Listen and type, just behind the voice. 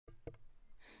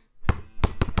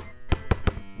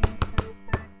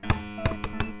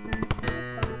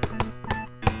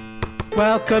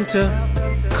Welcome to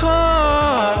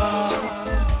Court.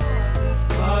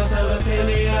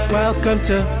 Welcome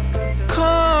to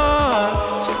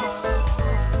Court.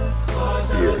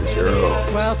 Here's your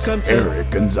hosts, Welcome to Eric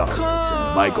Gonzalez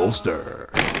and Michael Stir.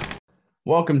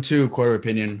 Welcome to Quarter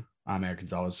Opinion. I'm Eric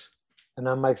Gonzalez. And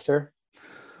I'm Mike Stir.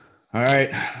 All right.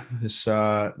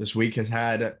 This week has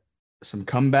had some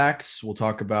comebacks. We'll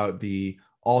talk about the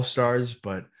All-Stars,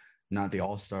 but not the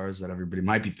All-Stars that everybody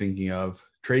might be thinking of.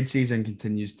 Trade season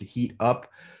continues to heat up.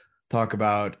 Talk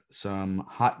about some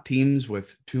hot teams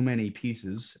with too many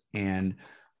pieces, and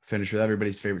finish with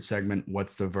everybody's favorite segment,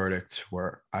 What's the Verdict?,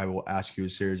 where I will ask you a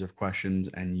series of questions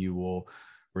and you will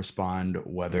respond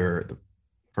whether the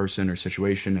person or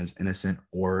situation is innocent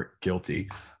or guilty.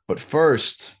 But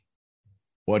first,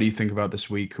 what do you think about this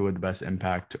week? Who had the best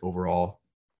impact overall?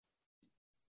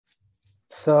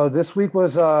 So this week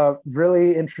was a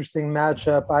really interesting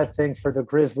matchup, I think, for the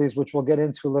Grizzlies, which we'll get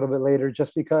into a little bit later,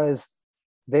 just because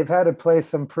they've had to play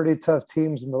some pretty tough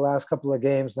teams in the last couple of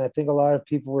games. And I think a lot of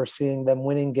people were seeing them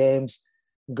winning games,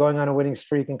 going on a winning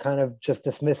streak, and kind of just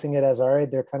dismissing it as, all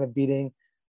right, they're kind of beating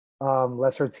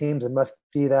lesser teams. It must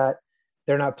be that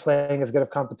they're not playing as good of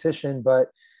competition. But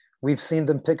we've seen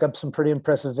them pick up some pretty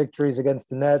impressive victories against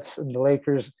the Nets and the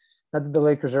Lakers. Not that the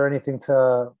Lakers are anything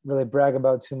to really brag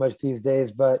about too much these days,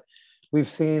 but we've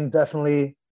seen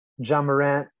definitely Ja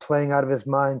Morant playing out of his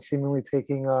mind, seemingly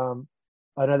taking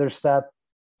another step.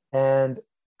 And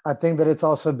I think that it's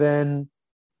also been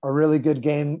a really good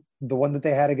game, the one that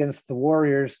they had against the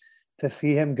Warriors, to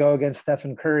see him go against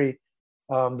Stephen Curry,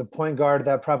 the point guard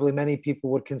that probably many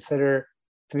people would consider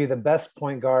to be the best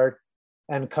point guard,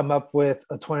 and come up with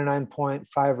a 29-point,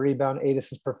 5-rebound,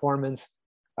 8-assist performance,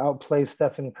 outplays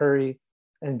Stephen Curry,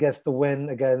 and gets the win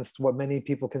against what many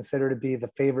people consider to be the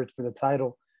favorites for the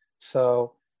title.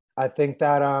 So I think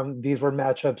that these were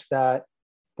matchups that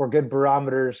were good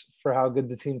barometers for how good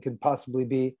the team could possibly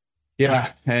be.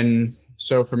 Yeah, and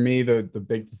so for me, the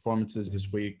big performances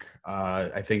this week,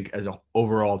 I think as an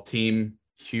overall team,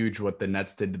 huge what the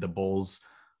Nets did to the Bulls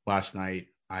last night.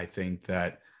 I think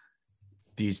that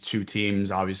these two teams,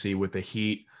 obviously with the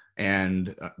Heat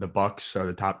and the Bucks, are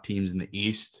the top teams in the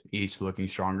East looking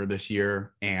stronger this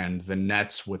year. And the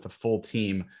Nets with a full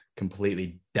team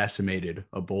completely decimated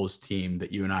a Bulls team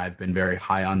that you and I have been very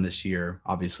high on this year,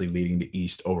 obviously leading the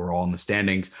East overall in the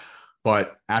standings.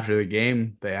 But after the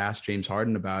game, they asked James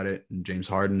Harden about it. And James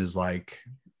Harden is like,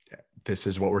 this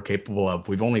is what we're capable of.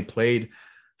 We've only played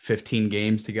 15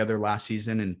 games together last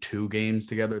season and 2 games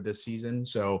together this season.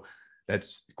 So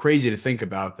that's crazy to think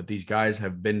about, that these guys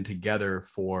have been together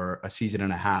for a season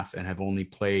and a half and have only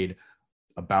played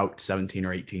about 17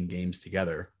 or 18 games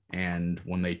together. And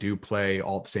when they do play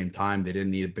all at the same time, they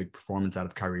didn't need a big performance out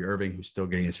of Kyrie Irving, who's still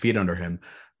getting his feet under him.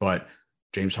 But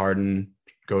James Harden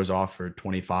goes off for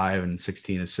 25 and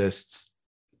 16 assists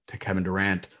to Kevin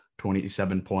Durant,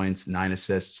 27 points, 9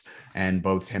 assists. And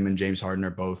both him and James Harden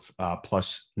are both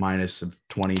plus minus of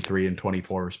 23 and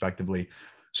 24 respectively.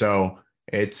 So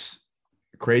it's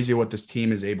crazy what this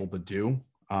team is able to do.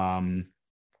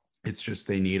 It's just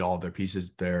they need all their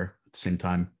pieces there at the same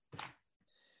time.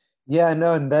 Yeah,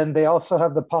 no, and then they also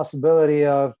have the possibility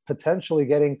of potentially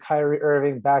getting Kyrie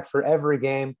Irving back for every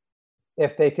game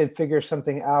if they could figure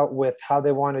something out with how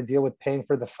they want to deal with paying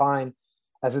for the fine.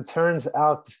 As it turns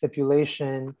out, the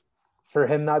stipulation for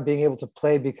him not being able to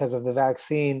play because of the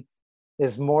vaccine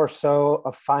is more so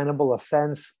a finable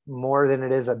offense more than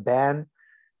it is a ban.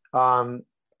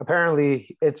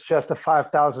 Apparently, it's just a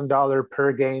 $5,000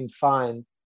 per game fine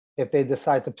if they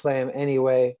decide to play him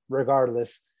anyway,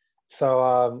 regardless.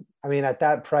 So, I mean, at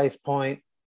that price point,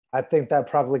 I think that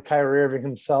probably Kyrie Irving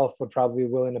himself would probably be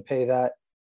willing to pay that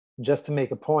just to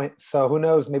make a point. So who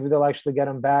knows? Maybe they'll actually get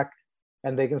him back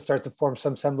and they can start to form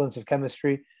some semblance of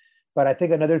chemistry. But I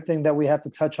think another thing that we have to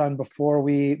touch on before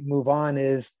we move on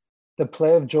is the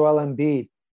play of Joel Embiid,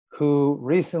 who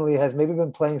recently has maybe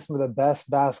been playing some of the best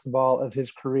basketball of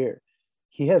his career.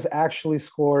 He has actually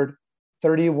scored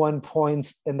 31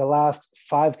 points in the last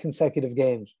 5 consecutive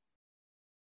games.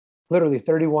 Literally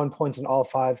 31 points in all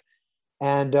 5.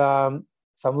 And if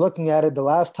I'm looking at it, the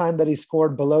last time that he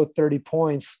scored below 30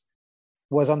 points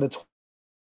was on the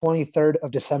 23rd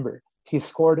of December. He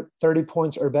scored 30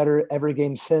 points or better every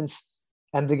game since.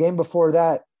 And the game before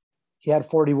that, he had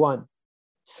 41.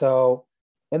 So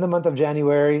in the month of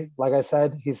January, like I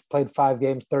said, he's played 5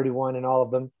 games, 31 in all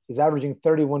of them. He's averaging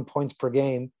 31 points per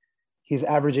game. He's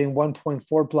averaging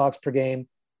 1.4 blocks per game,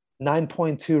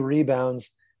 9.2 rebounds,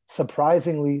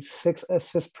 surprisingly 6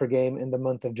 assists per game in the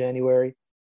month of January.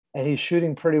 And he's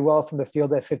shooting pretty well from the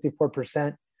field at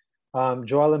 54%.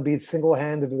 Joel Embiid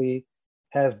single-handedly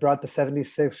has brought the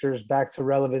 76ers back to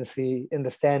relevancy in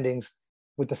the standings,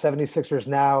 with the 76ers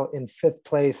now in 5th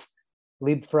place,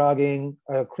 leapfrogging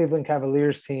a Cleveland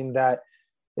Cavaliers team that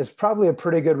is probably a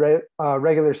pretty good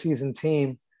regular season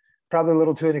team, probably a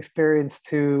little too inexperienced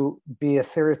to be a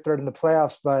serious threat in the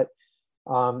playoffs, but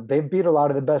they've beat a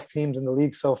lot of the best teams in the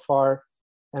league so far.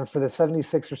 And for the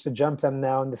 76ers to jump them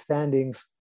now in the standings,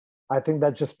 I think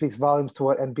that just speaks volumes to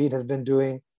what Embiid has been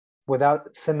doing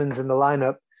without Simmons in the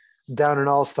lineup, down an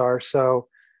all-star. So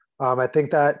I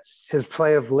think that his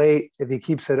play of late, if he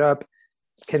keeps it up,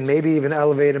 can maybe even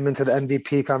elevate him into the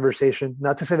MVP conversation.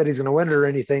 Not to say that he's going to win it or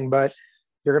anything, but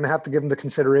you're going to have to give him the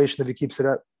consideration if he keeps it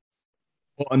up.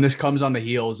 Well, and this comes on the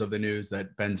heels of the news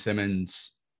that Ben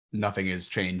Simmons, nothing has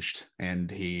changed, and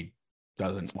he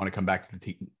doesn't want to come back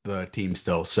to the team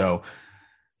still. So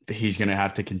he's going to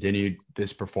have to continue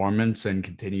this performance and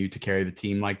continue to carry the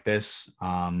team like this.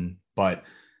 But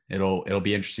it'll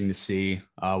be interesting to see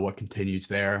what continues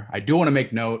there. I do want to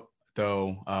make note,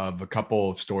 though, of a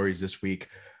couple of stories this week.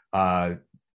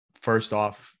 First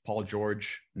off, Paul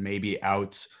George may be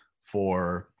out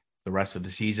for the rest of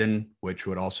the season, which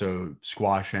would also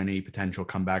squash any potential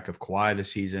comeback of Kawhi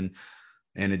this season.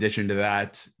 In addition to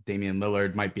that, Damian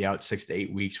Lillard might be out 6 to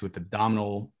 8 weeks with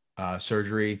abdominal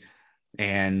surgery.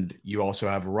 And you also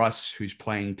have Russ, who's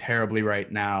playing terribly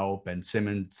right now. Ben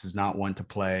Simmons is not one to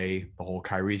play. The whole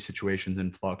Kyrie situation's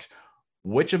in flux.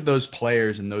 Which of those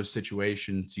players in those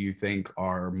situations do you think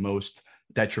are most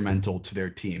detrimental to their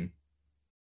team?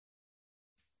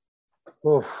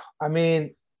 Oof. I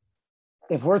mean,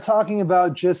 if we're talking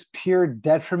about just pure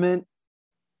detriment,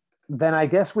 then I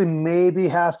guess we maybe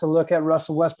have to look at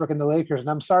Russell Westbrook and the Lakers. And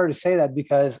I'm sorry to say that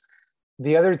because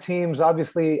the other teams,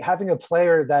 obviously, having a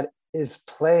player that is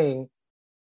playing,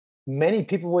 many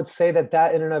people would say that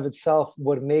that in and of itself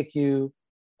would make you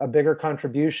a bigger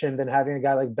contribution than having a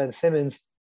guy like Ben Simmons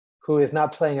who is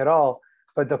not playing at all.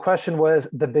 But the question was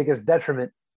the biggest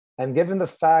detriment. And given the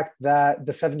fact that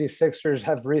the 76ers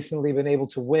have recently been able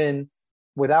to win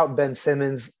without Ben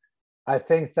Simmons, I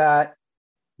think that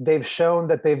they've shown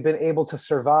that they've been able to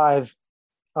survive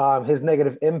his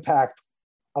negative impact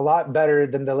a lot better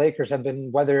than the Lakers have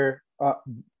been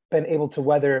able to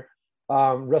weather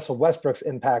Russell Westbrook's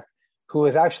impact, who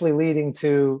is actually leading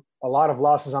to a lot of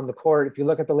losses on the court. If you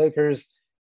look at the Lakers'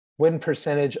 win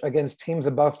percentage against teams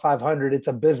above 500, it's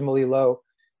abysmally low.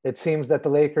 It seems that the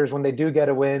Lakers, when they do get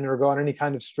a win or go on any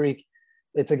kind of streak,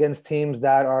 it's against teams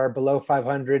that are below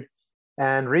 500.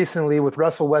 And recently, with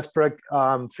Russell Westbrook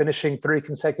finishing 3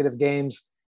 consecutive games,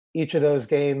 each of those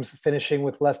games finishing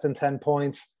with less than 10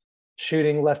 points,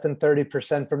 shooting less than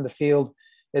 30% from the field,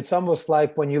 it's almost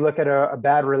like when you look at a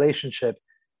bad relationship,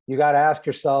 you got to ask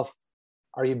yourself,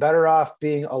 are you better off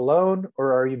being alone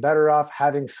or are you better off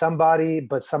having somebody,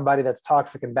 but somebody that's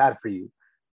toxic and bad for you?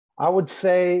 I would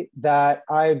say that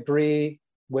I agree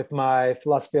with my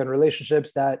philosophy on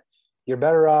relationships that you're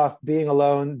better off being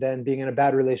alone than being in a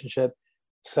bad relationship.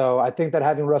 So I think that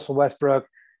having Russell Westbrook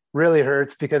really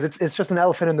hurts because it's just an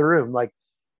elephant in the room. Like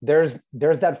there's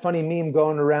that funny meme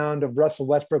going around of Russell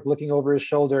Westbrook looking over his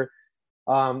shoulder,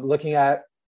 looking at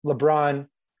LeBron,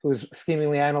 who's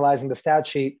schemingly analyzing the stat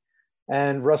sheet,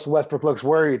 and Russell Westbrook looks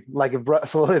worried. Like if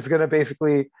Russell is going to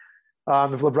basically, if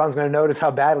LeBron's going to notice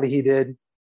how badly he did,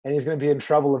 and he's going to be in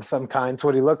trouble of some kind. It's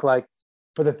what he looked like.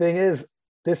 But the thing is,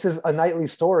 this is a nightly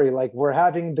story. Like we're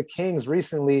having the Kings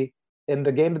recently in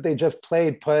the game that they just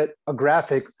played, put a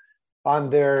graphic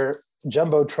on their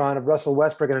Jumbotron of Russell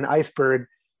Westbrook and an iceberg,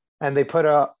 and they put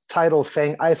a title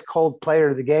saying ice cold player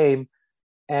of the game.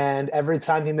 And every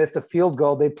time he missed a field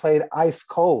goal, they played ice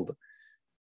cold.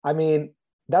 I mean,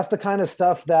 that's the kind of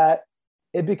stuff that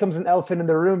it becomes an elephant in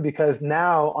the room because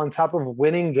now on top of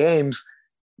winning games,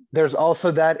 there's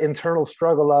also that internal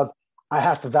struggle of I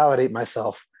have to validate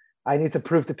myself. I need to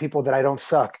prove to people that I don't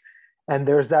suck. And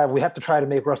there's that we have to try to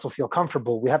make Russell feel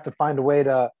comfortable. We have to find a way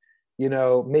to,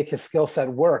 make his skill set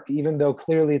work, even though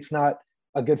clearly it's not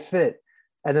a good fit.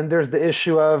 And then there's the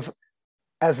issue of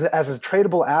as a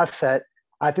tradable asset,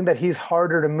 I think that he's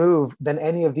harder to move than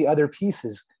any of the other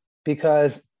pieces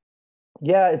because,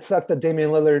 yeah, it sucks that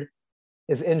Damian Lillard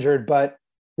is injured, but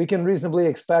we can reasonably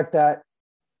expect that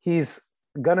he's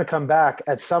going to come back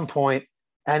at some point.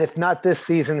 And if not this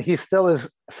season, he still is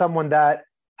someone that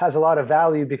has a lot of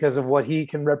value because of what he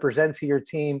can represent to your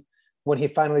team when he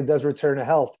finally does return to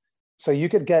health. So you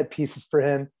could get pieces for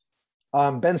him.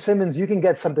 Ben Simmons, you can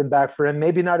get something back for him.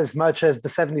 Maybe not as much as the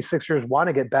 76ers want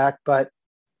to get back, but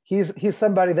he's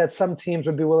somebody that some teams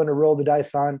would be willing to roll the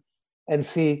dice on and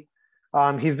see.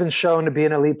 He's been shown to be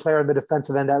an elite player on the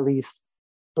defensive end at least.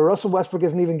 But Russell Westbrook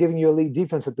isn't even giving you elite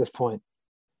defense at this point.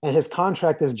 and his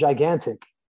contract is gigantic.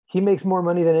 He makes more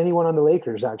money than anyone on the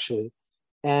Lakers, actually.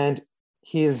 And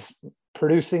he's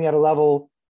producing at a level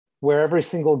where every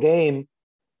single game,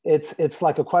 it's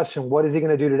like a question. What is he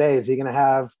going to do today? Is he going to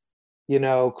have,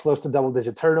 close to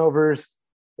double-digit turnovers?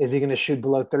 Is he going to shoot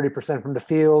below 30% from the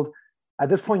field? At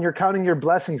this point, you're counting your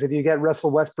blessings if you get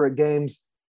Russell Westbrook games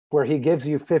where he gives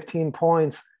you 15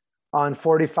 points on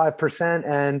 45%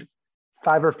 and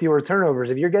 5 or fewer turnovers.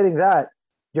 If you're getting that,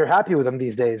 you're happy with him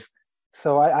these days.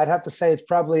 So I'd have to say it's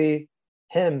probably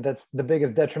him that's the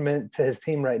biggest detriment to his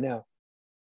team right now.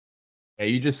 Yeah,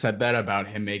 you just said that about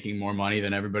him making more money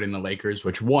than everybody in the Lakers,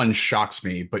 which one shocks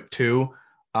me, but two,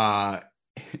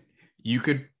 you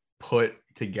could put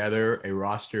together a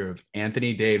roster of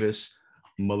Anthony Davis,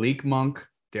 Malik Monk,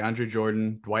 DeAndre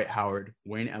Jordan, Dwight Howard,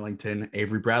 Wayne Ellington,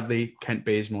 Avery Bradley, Kent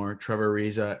Bazemore, Trevor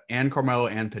Ariza, and Carmelo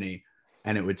Anthony,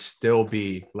 and it would still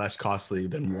be less costly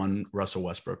than one Russell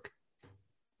Westbrook.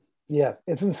 Yeah,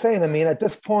 it's insane. I mean, at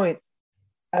this point,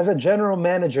 as a general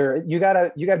manager, you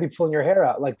gotta be pulling your hair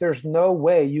out. Like, there's no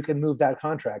way you can move that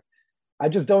contract. I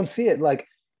just don't see it. Like,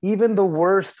 even the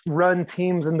worst run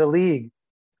teams in the league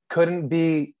couldn't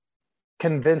be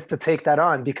convinced to take that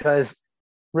on, because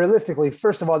realistically,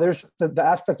 first of all, there's the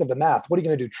aspect of the math. What are you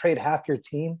going to do? Trade half your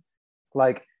team?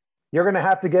 Like, you're going to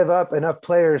have to give up enough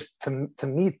players to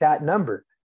meet that number.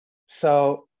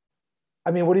 So,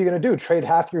 I mean, what are you going to do? Trade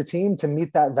half your team to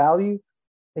meet that value?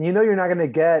 And you're not going to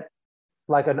get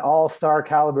like an all-star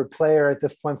caliber player at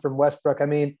this point from Westbrook. I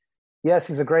mean, yes,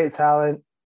 he's a great talent.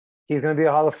 He's going to be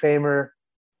a Hall of Famer.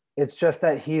 It's just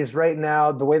that he's right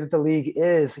now, the way that the league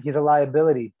is, he's a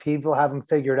liability. People have him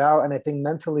figured out. And I think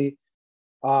mentally,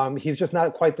 he's just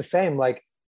not quite the same. Like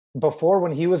before,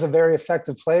 when he was a very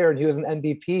effective player and he was an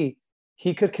MVP,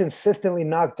 he could consistently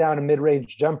knock down a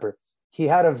mid-range jumper. He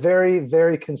had a very,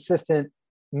 very consistent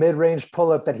mid-range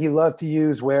pull-up that he loved to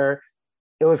use, where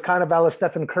it was kind of a la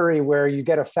Stephen Curry, where you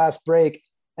get a fast break,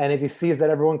 and if he sees that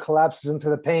everyone collapses into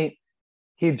the paint,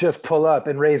 he'd just pull up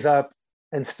and raise up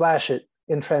and splash it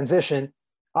in transition.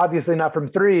 Obviously not from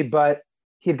three, but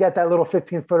he'd get that little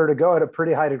 15-footer to go at a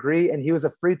pretty high degree, and he was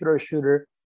a free throw shooter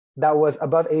that was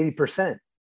above 80%.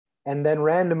 And then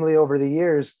randomly over the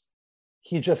years,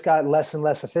 he just got less and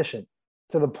less efficient,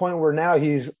 to the point where now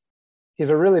he's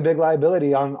a really big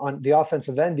liability on the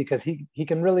offensive end, because he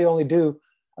can really only do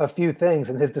a few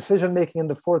things. And his decision-making in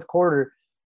the fourth quarter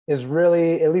is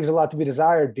really, it leaves a lot to be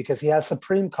desired, because he has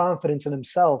supreme confidence in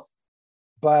himself,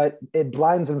 but it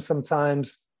blinds him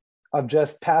sometimes of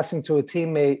just passing to a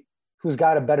teammate who's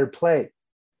got a better play.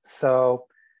 So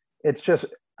it's just,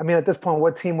 I mean, at this point,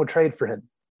 what team would trade for him?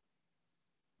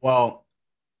 Well,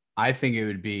 I think it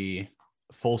would be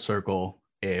full circle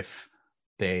if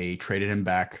they traded him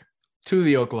back to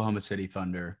the Oklahoma City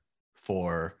Thunder,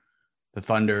 for the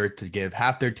Thunder to give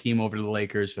half their team over to the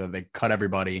Lakers so that they cut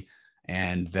everybody,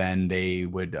 and then they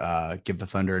would give the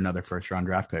Thunder another first-round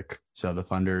draft pick. So the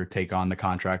Thunder take on the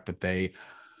contract that they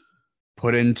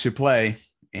put into play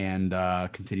and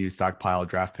continue to stockpile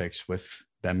draft picks, with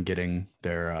them getting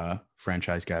their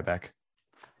franchise guy back.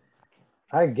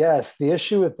 I guess the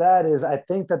issue with that is I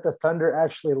think that the Thunder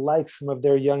actually like some of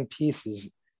their young pieces.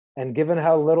 And given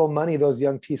how little money those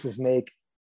young pieces make,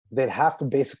 they'd have to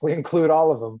basically include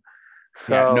all of them.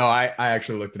 So, yeah, no, I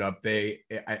actually looked it up.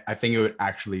 I think it would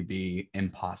actually be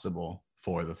impossible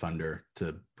for the Thunder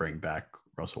to bring back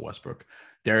Russell Westbrook.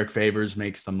 Derek Favors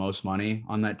makes the most money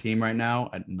on that team right now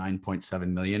at $9.7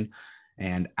 million.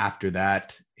 And after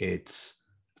that,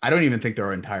 I don't even think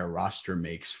their entire roster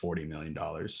makes $40 million.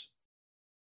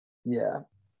 Yeah.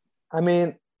 I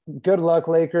mean, good luck,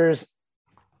 Lakers.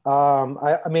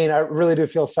 I mean, I really do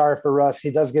feel sorry for Russ.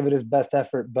 He does give it his best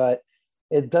effort, but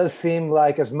it does seem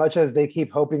like, as much as they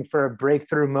keep hoping for a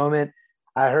breakthrough moment,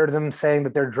 I heard them saying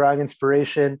that they're drawing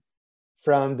inspiration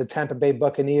from the Tampa Bay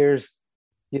Buccaneers,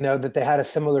 that they had a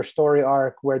similar story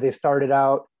arc where they started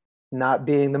out not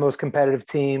being the most competitive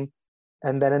team.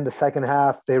 And then in the second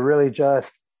half, they really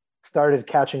just started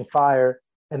catching fire,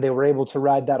 and they were able to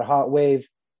ride that hot wave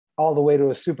all the way to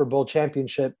a Super Bowl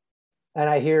championship. And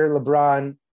I hear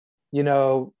LeBron,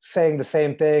 saying the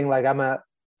same thing, like, I'm an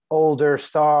older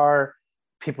star.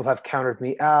 People have counted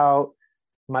me out.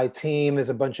 My team is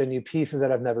a bunch of new pieces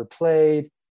that I've never played.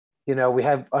 We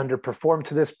have underperformed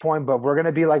to this point, but we're going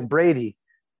to be like Brady.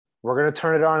 We're going to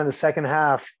turn it on in the second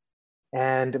half,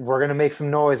 and we're going to make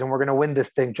some noise, and we're going to win this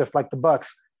thing just like the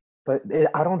Bucks. But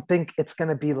I don't think it's going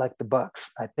to be like the Bucks.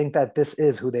 I think that this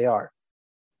is who they are.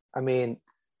 I mean,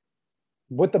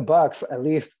 with the Bucks, at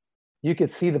least you could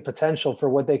see the potential for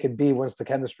what they could be once the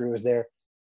chemistry was there.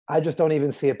 I just don't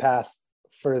even see a path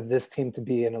for this team to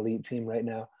be an elite team right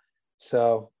now.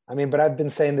 So, I mean, but I've been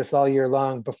saying this all year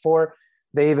long. Before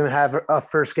they even have a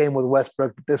first game with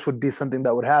Westbrook, this would be something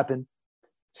that would happen.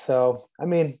 So, I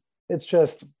mean, it's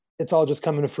all just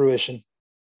coming to fruition.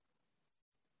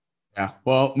 Yeah.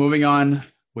 Well, moving on,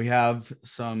 we have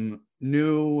some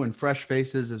new and fresh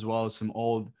faces as well as some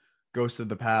old ghosts of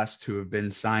the past who have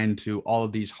been signed to all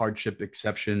of these hardship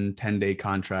exception 10-day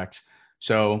contracts.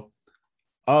 So,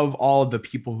 of all of the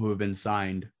people who have been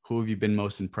signed, who have you been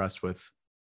most impressed with?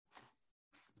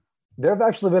 There have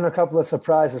actually been a couple of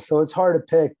surprises, so it's hard to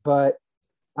pick, but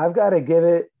I've got to give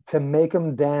it to Make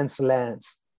 'em Dance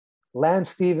Lance. Lance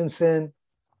Stevenson,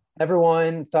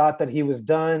 everyone thought that he was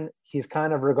done. He's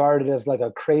kind of regarded as like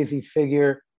a crazy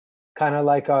figure, kind of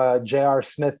like a J.R.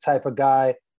 Smith type of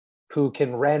guy who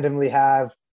can randomly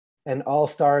have an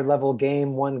all-star level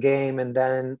game one game, and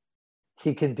then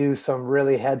he can do some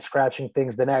really head-scratching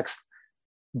things the next.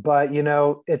 But,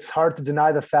 it's hard to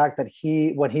deny the fact that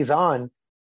when he's on,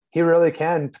 he really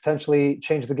can potentially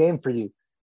change the game for you.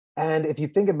 And if you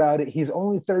think about it, he's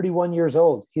only 31 years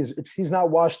old. He's not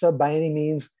washed up by any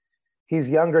means. He's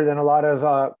younger than a lot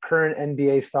of current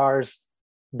NBA stars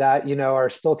that, are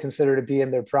still considered to be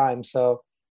in their prime. So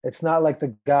it's not like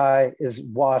the guy is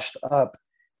washed up.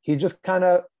 He just kind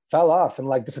of fell off and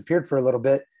like disappeared for a little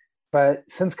bit. But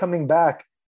since coming back,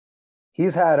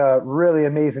 he's had a really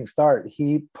amazing start.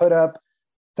 He put up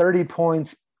 30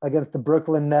 points against the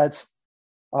Brooklyn Nets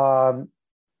on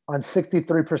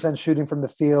 63% shooting from the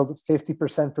field,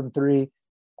 50% from three.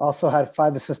 Also had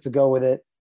 5 assists to go with it.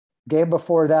 Game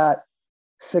before that,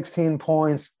 16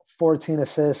 points, 14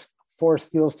 assists, 4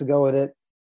 steals to go with it,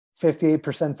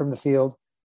 58% from the field.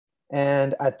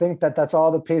 And I think that that's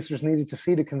all the Pacers needed to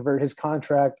see to convert his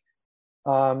contract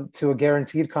to a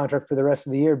guaranteed contract for the rest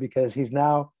of the year, because he's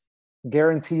now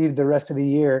guaranteed the rest of the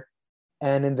year.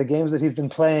 And in the games that he's been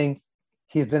playing,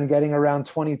 he's been getting around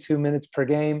 22 minutes per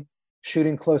game,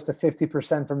 shooting close to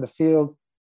 50% from the field,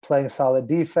 playing solid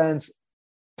defense,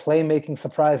 playmaking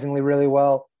surprisingly really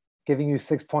well, giving you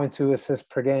 6.2 assists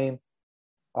per game.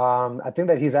 I think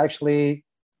that he's actually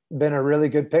been a really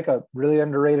good pickup, really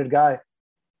underrated guy.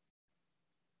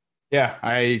 Yeah,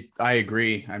 I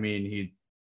agree. I mean, he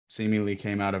seemingly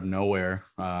came out of nowhere,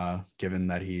 given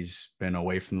that he's been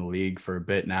away from the league for a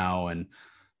bit now. And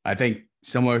I think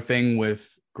similar thing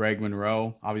with Greg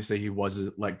Monroe. Obviously, he was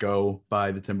let go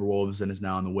by the Timberwolves and is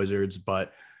now on the Wizards,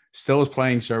 but still is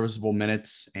playing serviceable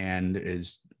minutes and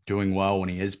is doing well when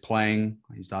he is playing.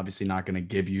 He's obviously not going to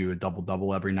give you a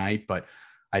double-double every night, but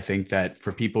I think that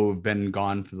for people who've been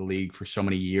gone for the league for so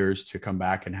many years to come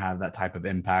back and have that type of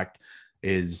impact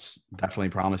is definitely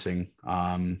promising.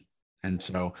 And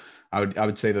so I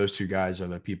would say those two guys are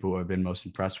the people who I've been most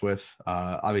impressed with.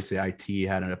 Obviously, IT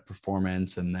had a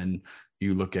performance, and then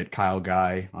you look at Kyle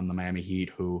Guy on the Miami Heat,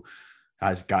 who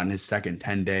has gotten his second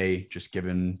 10-day, just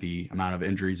given the amount of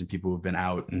injuries and people who've been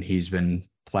out, and he's been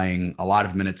playing a lot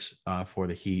of minutes for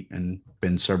the Heat and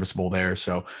been serviceable there.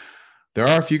 So there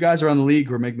are a few guys around the league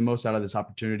who are making the most out of this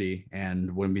opportunity,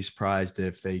 and wouldn't be surprised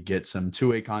if they get some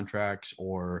two-way contracts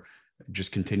or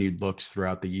just continued looks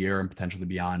throughout the year and potentially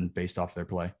beyond based off their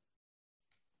play.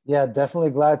 Yeah, definitely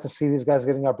glad to see these guys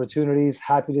getting opportunities.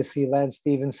 Happy to see Lance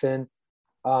Stevenson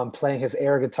playing his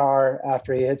air guitar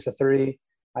after he hits a three.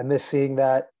 I miss seeing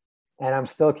that. And I'm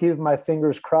still keeping my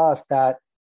fingers crossed that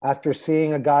after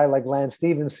seeing a guy like Lance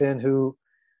Stevenson, who,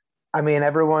 I mean,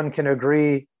 everyone can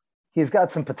agree he's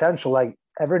got some potential. Like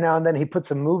every now and then he puts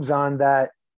some moves on that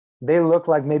they look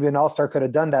like maybe an all-star could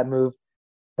have done that move,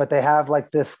 but they have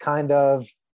like this kind of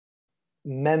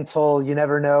mental, you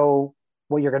never know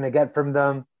what you're going to get from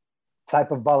them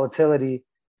type of volatility.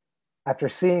 After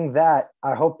seeing that,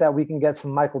 I hope that we can get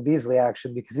some Michael Beasley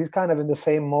action, because he's kind of in the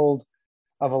same mold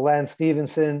of a Lance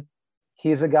Stevenson.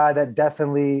 He's a guy that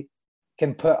definitely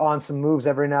can put on some moves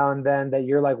every now and then that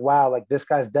you're like, wow, like this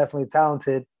guy's definitely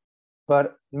talented,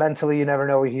 but mentally you never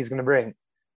know what he's going to bring.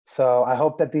 So I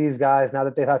hope that these guys, now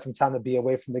that they've had some time to be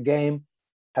away from the game,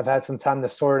 have had some time to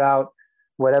sort out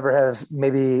whatever has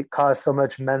maybe caused so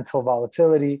much mental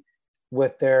volatility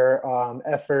with their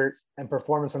effort and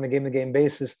performance on a game-to-game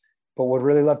basis. But would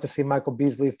really love to see Michael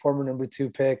Beasley, former number 2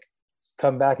 pick,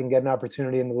 come back and get an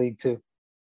opportunity in the league too.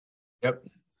 Yep.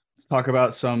 Talk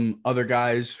about some other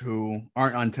guys who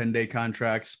aren't on 10-day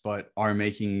contracts, but are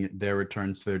making their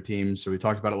returns to their teams. So we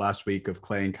talked about it last week of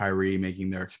Clay and Kyrie making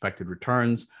their expected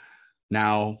returns.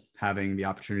 Now having the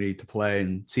opportunity to play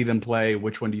and see them play,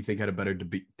 which one do you think had a better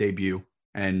debut?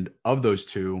 And of those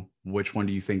two, which one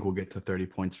do you think will get to 30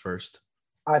 points first?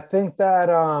 I think that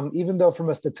even though from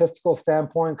a statistical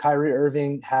standpoint, Kyrie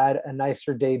Irving had a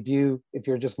nicer debut, if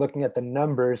you're just looking at the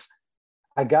numbers,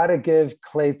 I got to give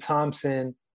Klay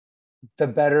Thompson the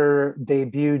better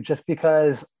debut just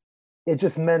because it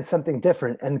just meant something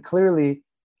different. And clearly,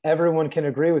 everyone can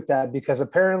agree with that because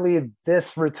apparently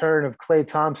this return of Klay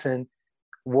Thompson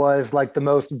was like the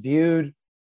most viewed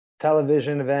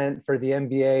television event for the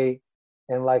NBA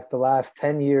in like the last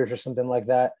 10 years or something like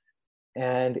that.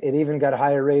 And it even got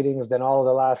higher ratings than all of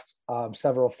the last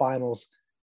several finals.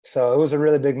 So it was a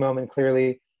really big moment,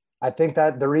 clearly. I think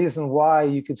that the reason why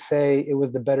you could say it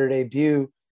was the better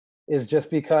debut is just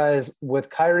because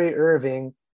with Kyrie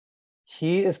Irving,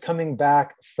 he is coming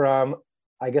back from,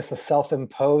 I guess, a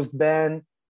self-imposed ban.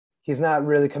 He's not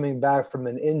really coming back from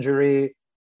an injury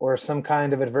or some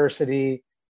kind of adversity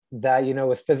that,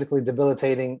 was physically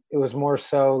debilitating. It was more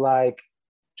so like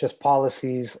just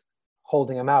policies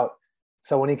holding him out.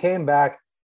 So when he came back,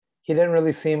 he didn't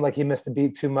really seem like he missed a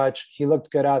beat too much. He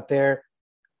looked good out there,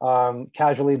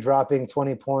 casually dropping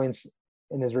 20 points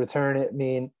in his return. I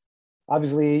mean,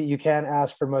 obviously you can't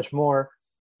ask for much more,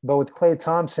 but with Klay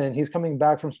Thompson, he's coming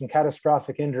back from some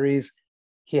catastrophic injuries.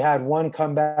 He had one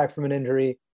comeback from an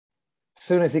injury. As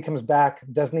soon as he comes back,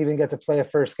 doesn't even get to play a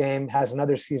first game, has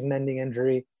another season-ending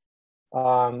injury.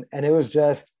 And it was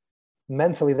just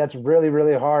mentally, that's really,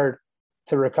 really hard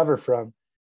to recover from.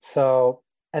 So,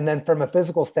 and then from a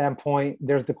physical standpoint,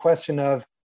 there's the question of,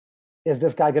 is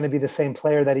this guy going to be the same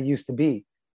player that he used to be?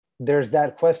 There's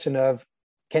that question of,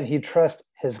 can he trust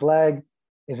his leg?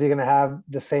 Is he going to have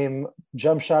the same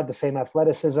jump shot, the same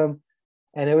athleticism?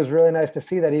 And it was really nice to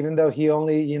see that even though he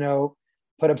only,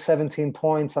 put up 17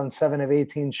 points on 7 of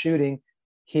 18 shooting,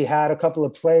 he had a couple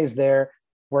of plays there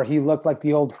where he looked like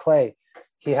the old Klay.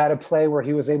 He had a play where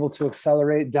he was able to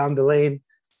accelerate down the lane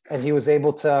and he was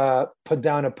able to put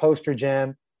down a poster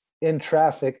jam in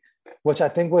traffic, which I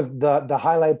think was the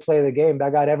highlight play of the game.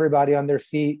 That got everybody on their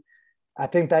feet. I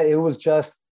think that it was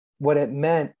just what it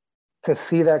meant to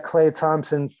see that Klay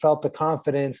Thompson felt the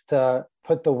confidence to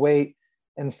put the weight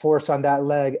and force on that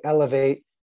leg, elevate,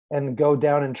 and go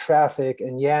down in traffic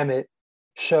and yam it,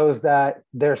 shows that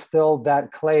there's still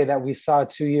that Klay that we saw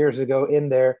 2 years ago in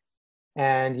there.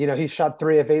 And, he shot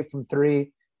 3 of 8 from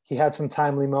 3. He had some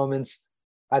timely moments.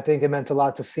 I think it meant a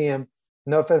lot to see him.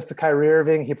 No offense to Kyrie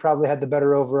Irving. He probably had the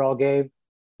better overall game.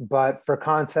 But for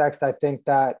context, I think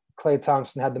that Klay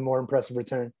Thompson had the more impressive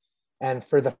return. And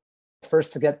for the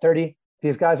first to get 30,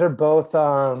 these guys are both,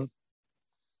 very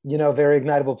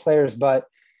ignitable players. But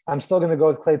I'm still going to go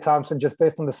with Klay Thompson just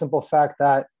based on the simple fact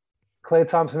that Klay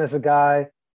Thompson is a guy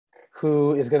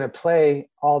who is going to play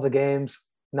all the games,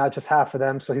 not just half of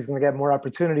them. So he's going to get more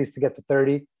opportunities to get to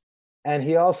 30. And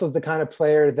he also is the kind of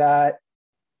player that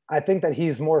I think that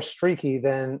he's more streaky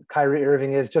than Kyrie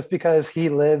Irving is just because he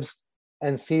lives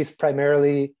and feasts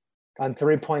primarily on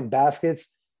 3-point baskets.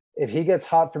 If he gets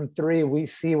hot from 3, we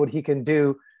see what he can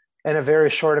do in a very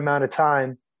short amount of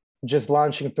time, just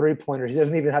launching 3-pointers. He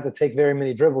doesn't even have to take very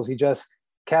many dribbles. He just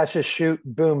catches, shoot,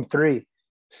 boom, 3.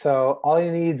 So all he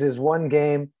needs is one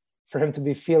game for him to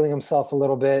be feeling himself a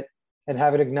little bit and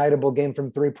have an ignitable game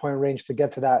from 3-point range to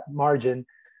get to that margin.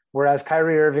 Whereas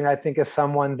Kyrie Irving, I think, is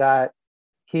someone that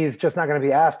he's just not going to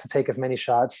be asked to take as many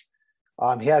shots.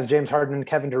 He has James Harden and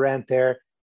Kevin Durant there.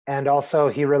 And also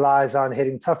he relies on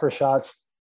hitting tougher shots.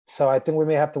 So I think we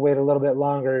may have to wait a little bit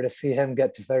longer to see him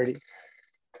get to 30.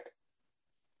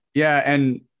 Yeah,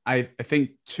 and I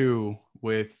think, too,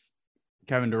 with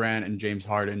Kevin Durant and James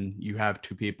Harden, you have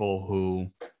two people who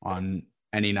on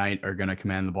any night are going to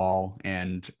command the ball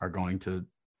and are going to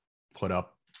put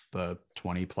up the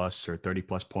 20-plus or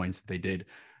 30-plus points that they did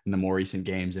in the more recent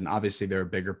games. And obviously they're a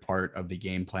bigger part of the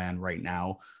game plan right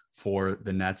now for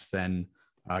the Nets than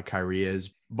Kyrie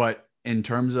is. But in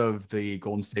terms of the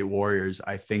Golden State Warriors,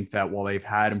 I think that while they've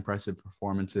had impressive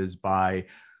performances by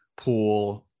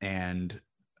Poole and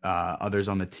others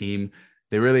on the team,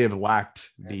 they really have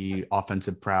lacked the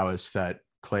offensive prowess that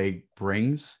Klay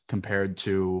brings compared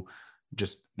to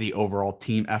just the overall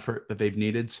team effort that they've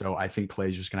needed. So I think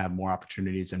Klay's just going to have more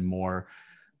opportunities and more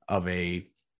of a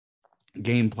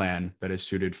game plan that is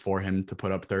suited for him to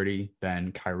put up 30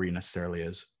 than Kyrie necessarily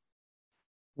is.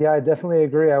 Yeah, I definitely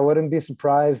agree. I wouldn't be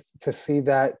surprised to see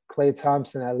that Klay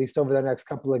Thompson, at least over the next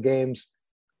couple of games,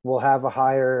 will have a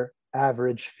higher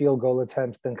average field goal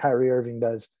attempt than Kyrie Irving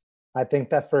does. I think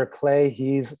that for Klay,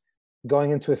 he's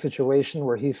going into a situation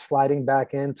where he's sliding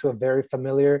back into a very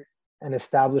familiar and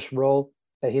established role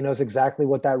that he knows exactly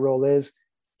what that role is.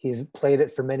 He's played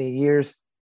it for many years.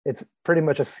 It's pretty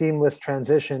much a seamless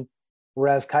transition.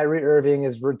 Whereas Kyrie Irving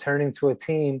is returning to a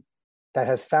team that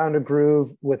has found a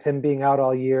groove with him being out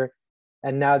all year.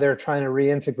 And now they're trying to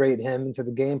reintegrate him into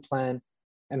the game plan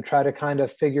and try to kind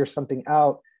of figure something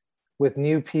out with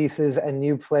new pieces and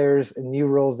new players and new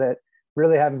roles that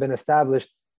really haven't been established.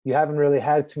 you haven't really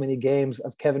had too many games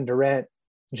of Kevin Durant,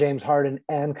 James Harden,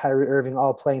 and Kyrie Irving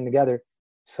all playing together.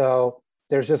 So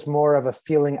there's just more of a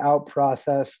feeling out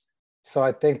process. So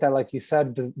I think that, like you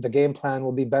said, the game plan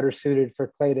will be better suited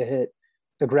for Klay to hit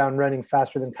the ground running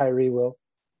faster than Kyrie will.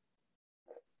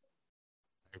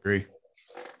 I agree.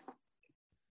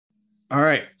 All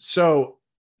right. So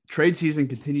trade season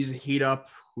continues to heat up.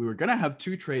 We were going to have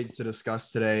 2 trades to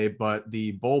discuss today, but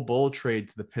the Bol trade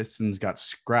to the Pistons got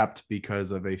scrapped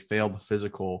because of a failed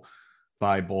physical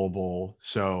by Bol.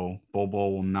 So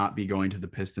Bol will not be going to the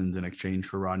Pistons in exchange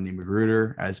for Rodney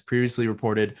McGruder, as previously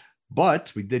reported.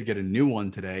 But we did get a new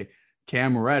one today.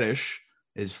 Cam Reddish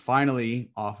is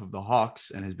finally off of the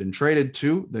Hawks and has been traded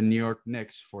to the New York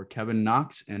Knicks for Kevin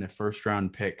Knox and a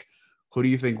first-round pick. Who do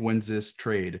you think wins this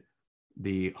trade,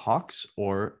 the Hawks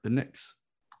or the Knicks?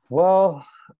 Well,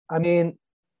 I mean,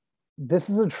 this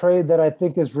is a trade that I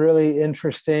think is really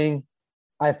interesting.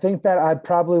 I think that I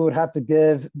probably would have to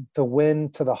give the win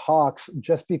to the Hawks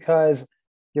just because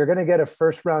you're going to get a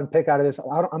first-round pick out of this.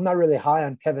 I'm not really high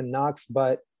on Kevin Knox,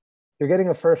 but you're getting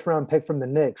a first-round pick from the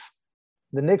Knicks.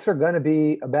 The Knicks are going to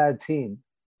be a bad team.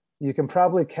 You can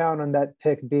probably count on that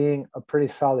pick being a pretty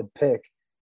solid pick.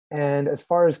 And as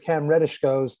far as Cam Reddish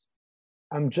goes,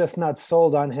 I'm just not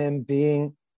sold on him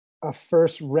being a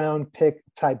first-round pick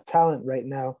type talent right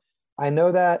now. I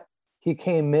know that he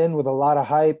came in with a lot of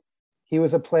hype. He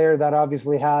was a player that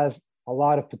obviously has a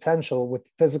lot of potential with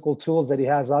physical tools that he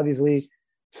has. Obviously,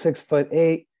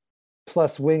 6'8",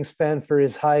 plus wingspan for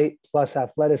his height, plus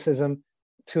athleticism,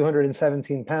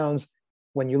 217 pounds.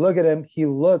 When you look at him, he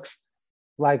looks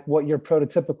like what your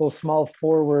prototypical small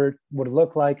forward would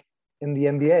look like in the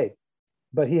NBA.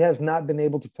 But he has not been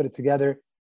able to put it together.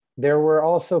 There were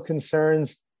also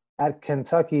concerns at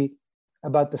Kentucky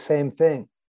about the same thing.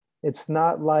 It's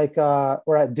not like,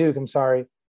 or at Duke, I'm sorry,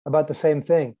 about the same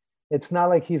thing. It's not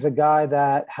like he's a guy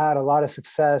that had a lot of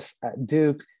success at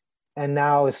Duke and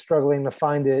now is struggling to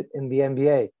find it in the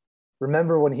NBA.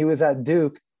 Remember, when he was at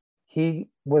Duke, he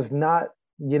was not,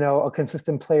 a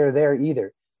consistent player there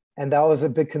either. And that was a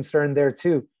big concern there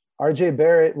too. RJ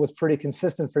Barrett was pretty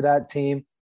consistent for that team.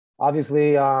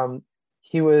 Obviously,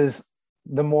 he was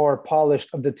the more polished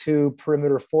of the 2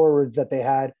 perimeter forwards that they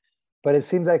had. But it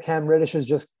seems like Cam Reddish is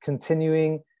just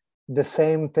continuing the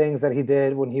same things that he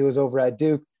did when he was over at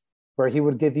Duke, where he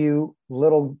would give you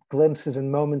little glimpses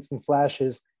and moments and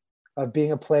flashes of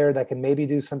being a player that can maybe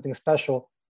do something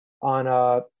special on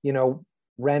a,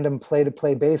 random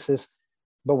play-to-play basis.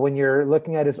 But when you're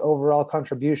looking at his overall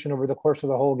contribution over the course of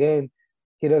the whole game,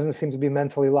 he doesn't seem to be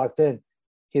mentally locked in.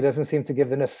 He doesn't seem to give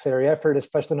the necessary effort,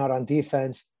 especially not on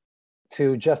defense,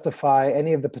 to justify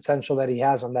any of the potential that he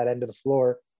has on that end of the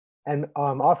floor. And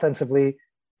offensively,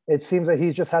 it seems that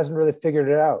he just hasn't really figured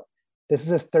it out. This is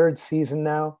his 3rd season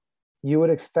now. You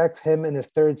would expect him in his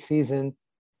 3rd season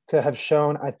to have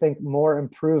shown, I think, more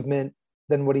improvement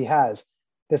than what he has.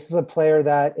 This is a player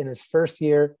that in his first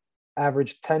year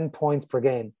averaged 10 points per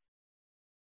game.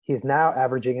 He's now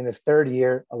averaging in his 3rd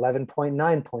year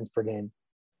 11.9 points per game.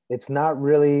 It's not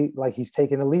really like he's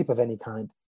taken a leap of any kind.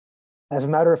 As a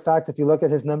matter of fact, if you look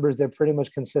at his numbers, they're pretty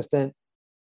much consistent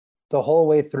the whole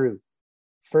way through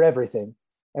for everything,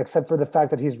 except for the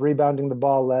fact that he's rebounding the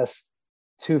ball less,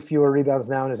 2 fewer rebounds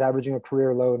now, and is averaging a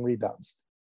career low in rebounds.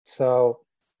 So,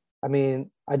 I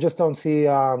mean, I just don't see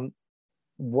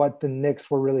what the Knicks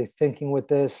were really thinking with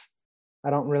this. I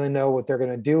don't really know what they're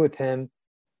going to do with him.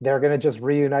 They're going to just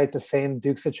reunite the same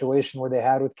Duke situation where they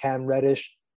had with Cam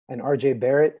Reddish and RJ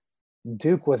Barrett.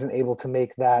 Duke wasn't able to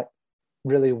make that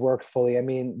really work fully. I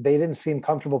mean, they didn't seem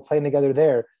comfortable playing together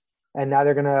there. And now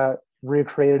they're going to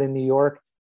recreate it in New York,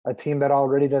 a team that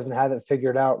already doesn't have it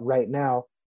figured out right now.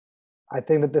 I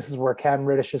think that this is where Cam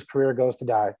Reddish's career goes to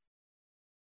die.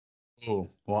 Oh,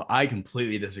 well, I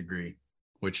completely disagree,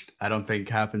 which I don't think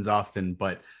happens often,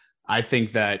 but I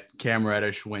think that Cam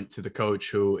Reddish went to the coach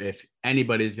who, if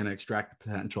anybody's going to extract the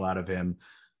potential out of him,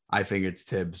 I think it's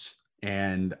Tibbs.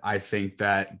 And I think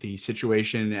that the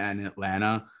situation in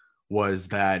Atlanta was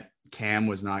that Cam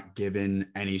was not given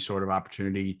any sort of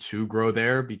opportunity to grow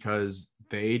there because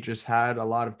they just had a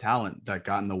lot of talent that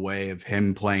got in the way of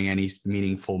him playing any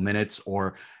meaningful minutes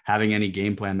or having any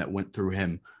game plan that went through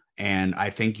him. And I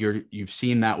think you've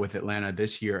seen that with Atlanta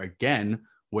this year again,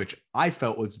 which I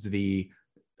felt was the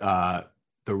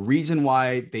reason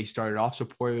why they started off so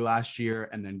poorly last year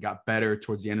and then got better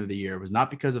towards the end of the year was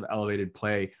not because of elevated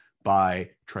play by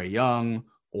Trae Young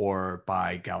or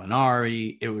by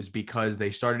Gallinari. It was because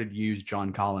they started to use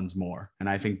John Collins more. And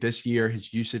I think this year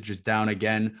his usage is down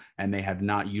again, and they have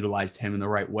not utilized him in the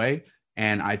right way.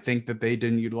 And I think that they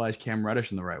didn't utilize Cam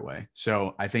Reddish in the right way.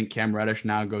 So I think Cam Reddish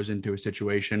now goes into a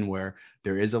situation where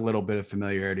there is a little bit of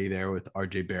familiarity there with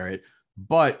RJ Barrett.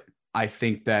 But I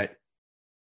think that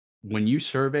when you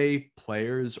survey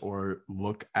players or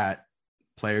look at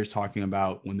players talking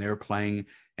about when they were playing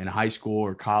in high school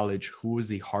or college, who was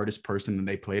the hardest person that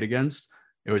they played against,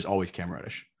 it was always Cam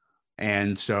Reddish.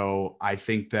 And so I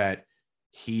think that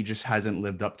he just hasn't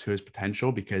lived up to his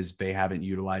potential because they haven't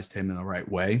utilized him in the right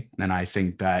way. And I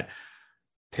think that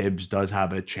Tibbs does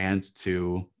have a chance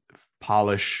to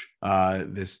polish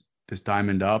this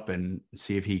diamond up and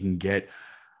see if he can get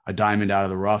a diamond out of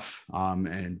the rough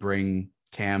and bring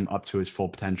Cam up to his full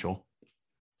potential.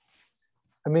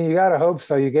 I mean, you got to hope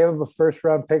so. You gave him a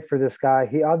first-round pick for this guy.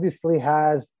 He obviously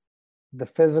has the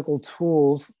physical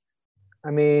tools.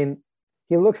 I mean,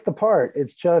 he looks the part.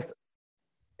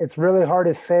 It's really hard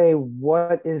to say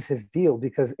what is his deal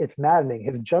because it's maddening.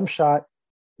 His jump shot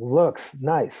looks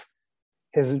nice.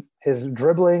 His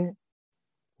dribbling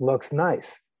looks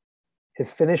nice.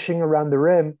 His finishing around the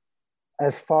rim,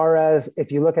 as far as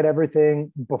if you look at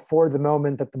everything before the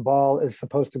moment that the ball is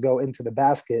supposed to go into the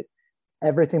basket,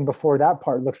 everything before that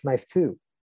part looks nice too,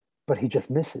 but he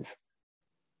just misses.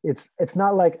 It's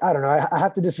not like, I don't know, I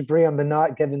have to disagree on the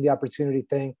not giving the opportunity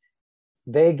thing.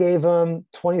 They gave him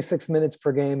 26 minutes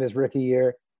per game his rookie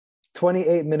year,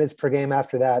 28 minutes per game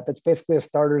after that. That's basically a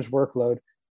starter's workload.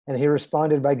 And he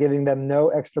responded by giving them no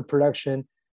extra production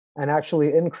and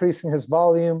actually increasing his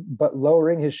volume, but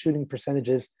lowering his shooting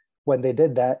percentages when they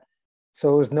did that.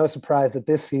 So it was no surprise that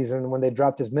this season, when they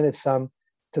dropped his minutes some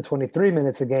to 23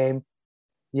 minutes a game,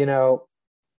 you know,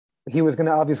 he was going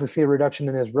to obviously see a reduction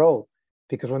in his role,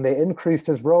 because when they increased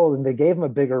his role and they gave him a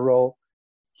bigger role,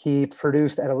 he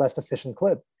produced at a less efficient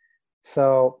clip.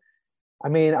 So, I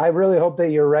mean, I really hope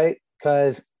that you're right,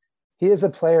 because he is a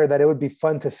player that it would be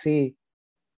fun to see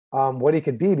what he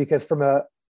could be, because from a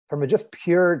just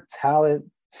pure talent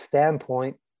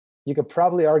standpoint, you could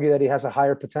probably argue that he has a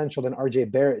higher potential than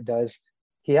RJ Barrett does.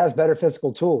 He has better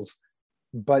physical tools,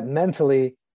 but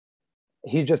mentally,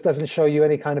 he just doesn't show you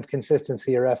any kind of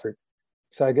consistency or effort.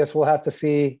 So I guess we'll have to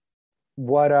see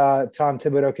what Tom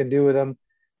Thibodeau can do with him.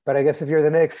 But I guess if you're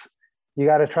the Knicks, you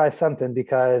got to try something,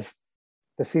 because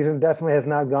the season definitely has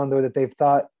not gone the way that they've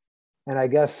thought. And I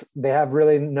guess they have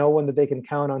really no one that they can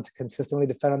count on to consistently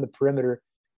defend on the perimeter.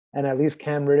 And at least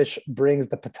Cam Reddish brings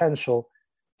the potential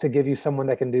to give you someone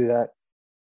that can do that.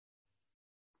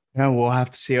 Yeah, we'll have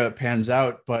to see how it pans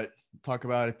out. But talk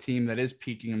about a team that is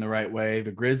peaking in the right way.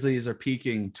 The Grizzlies are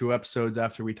peaking 2 episodes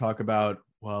after we talk about,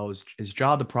 well, is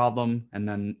Ja the problem? And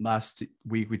then last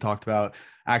week we talked about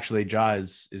actually Ja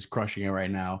is crushing it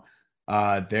right now.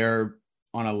 They're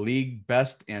on a league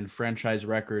best and franchise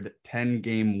record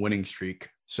 10-game winning streak.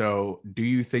 So do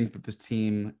you think that this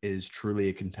team is truly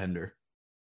a contender?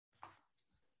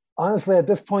 Honestly, at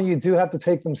this point, you do have to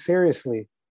take them seriously.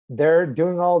 They're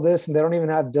doing all this and they don't even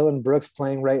have Dillon Brooks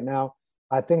playing right now.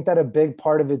 I think that a big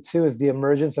part of it too is the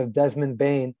emergence of Desmond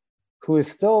Bane, who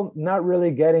is still not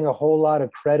really getting a whole lot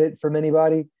of credit from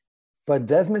anybody, but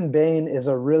Desmond Bane is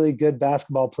a really good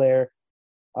basketball player.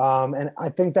 And I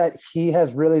think that he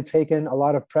has really taken a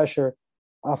lot of pressure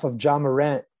off of Ja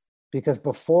Morant, because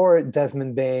before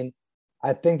Desmond Bane,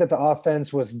 I think that the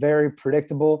offense was very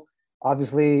predictable.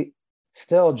 Obviously,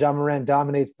 still Ja Morant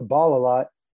dominates the ball a lot,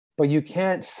 but you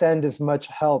can't send as much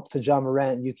help to Ja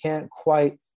Morant. You can't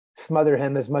quite smother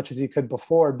him as much as you could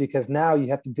before, because now you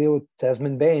have to deal with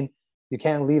Desmond Bane. You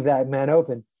can't leave that man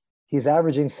open. He's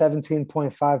averaging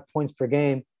 17.5 points per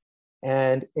game.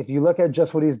 And if you look at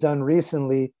just what he's done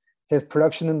recently, his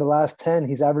production in the last 10,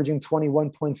 he's averaging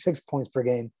 21.6 points per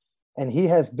game. And he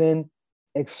has been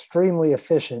extremely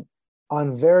efficient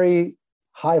on very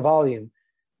high volume.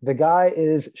 The guy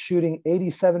is shooting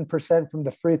 87% from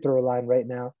the free throw line right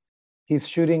now. He's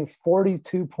shooting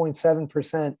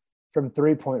 42.7% from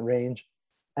three-point range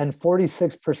and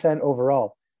 46%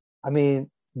 overall. I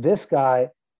mean, this guy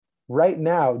right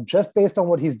now, just based on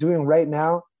what he's doing right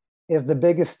now, is the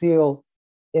biggest steal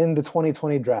in the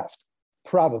 2020 draft,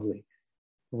 probably.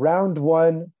 Round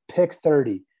 1, pick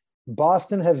 30.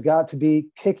 Boston has got to be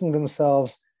kicking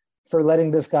themselves for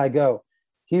letting this guy go.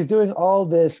 He's doing all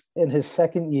this in his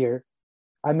second year.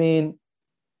 I mean,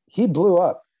 he blew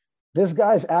up. This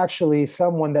guy's actually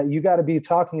someone that you got to be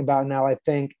talking about now, I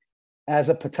think, as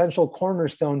a potential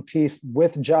cornerstone piece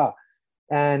with Ja.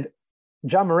 And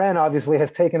Ja Morant obviously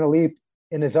has taken a leap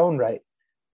in his own right.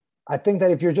 I think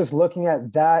that if you're just looking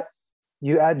at that,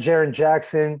 you add Jaren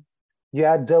Jackson, you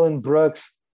add Dillon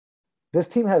Brooks, this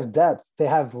team has depth. They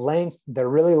have length. They're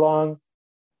really long.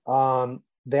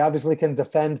 They obviously can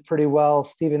defend pretty well.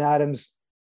 Steven Adams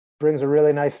brings a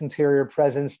really nice interior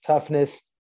presence, toughness.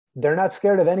 They're not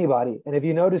scared of anybody. And if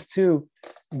you notice too,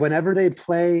 whenever they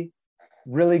play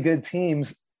really good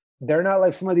teams, they're not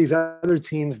like some of these other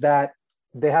teams that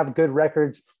they have good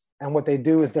records and what they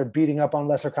do is they're beating up on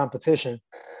lesser competition.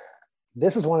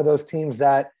 This is one of those teams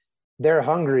that they're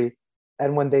hungry.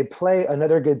 And when they play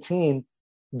another good team,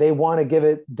 they want to give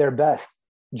it their best.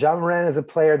 Ja Morant is a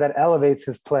player that elevates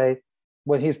his play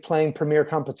when he's playing premier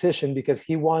competition because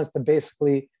he wants to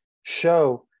basically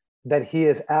show that he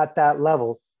is at that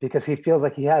level because he feels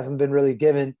like he hasn't been really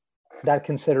given that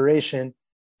consideration.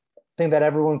 I think that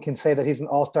everyone can say that he's an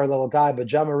all-star level guy,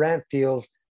 but Ja Morant feels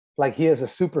like he is a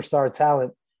superstar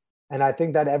talent. And I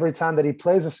think that every time that he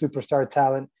plays a superstar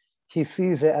talent, he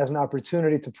sees it as an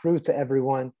opportunity to prove to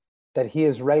everyone that he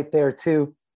is right there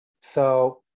too.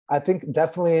 So I think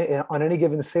definitely on any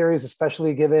given series,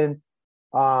 especially given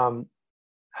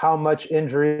how much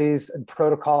injuries and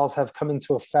protocols have come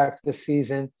into effect this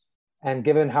season, and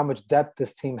given how much depth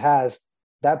this team has,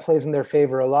 that plays in their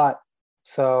favor a lot.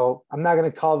 So I'm not going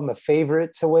to call them a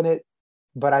favorite to win it,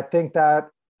 but I think that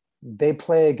they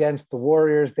play against the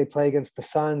Warriors, they play against the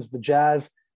Suns, the Jazz,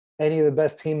 any of the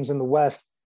best teams in the West.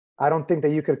 I don't think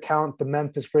that you could count the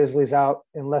Memphis Grizzlies out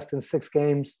in less than 6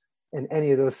 games in any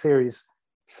of those series.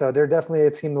 So they're definitely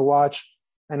a team to watch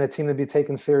and a team to be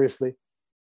taken seriously.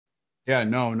 Yeah,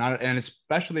 no, not, and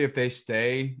especially if they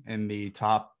stay in the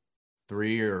top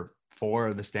 3 or 4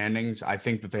 of the standings, I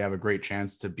think that they have a great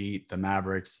chance to beat the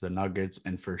Mavericks, the Nuggets,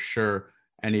 and for sure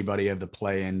anybody of the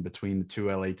play-in between the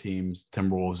 2 LA teams,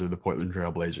 Timberwolves or the Portland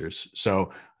Trail Blazers. So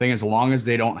I think as long as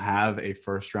they don't have a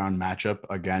first-round matchup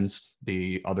against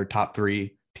the other top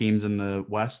 3 teams in the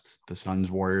West, the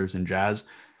Suns, Warriors, and Jazz,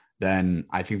 then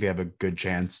I think they have a good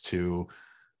chance to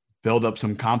build up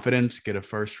some confidence, get a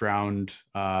first-round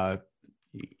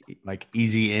like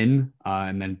easy in,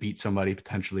 and then beat somebody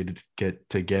potentially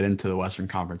to get into the Western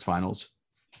Conference Finals.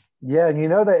 Yeah, and you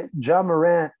know that Ja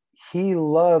Morant, he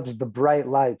loves the bright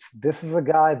lights. This is a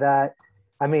guy that,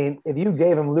 I mean, if you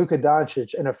gave him Luka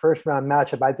Doncic in a first-round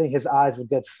matchup, I think his eyes would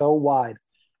get so wide.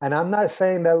 And I'm not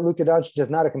saying that Luka Doncic is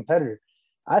not a competitor.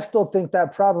 I still think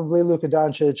that probably Luka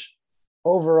Doncic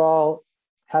overall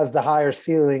has the higher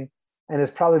ceiling and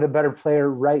is probably the better player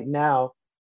right now.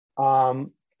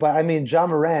 But I mean, Ja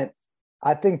Morant,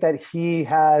 I think that he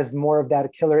has more of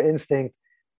that killer instinct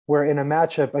where in a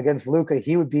matchup against Luka,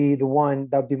 he would be the one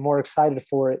that would be more excited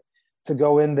for it to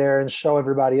go in there and show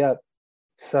everybody up.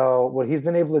 So what he's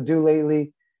been able to do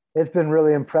lately, it's been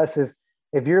really impressive.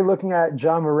 If you're looking at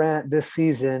Ja Morant this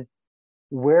season,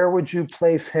 where would you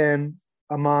place him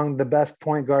among the best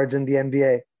point guards in the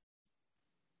NBA?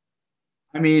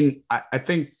 I mean, I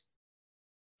think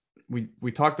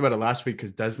we talked about it last week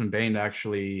because Desmond Bane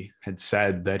actually had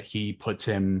said that he puts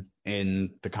him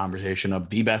in the conversation of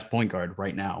the best point guard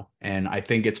right now. And I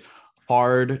think it's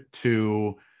hard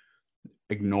to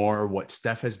ignore what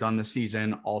Steph has done this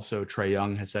season. Also, Trae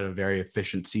Young has had a very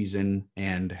efficient season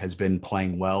and has been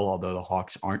playing well, although the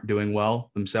Hawks aren't doing well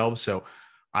themselves. So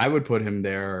I would put him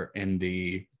there in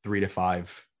the 3 to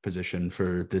 5 position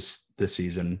for this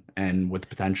season, and with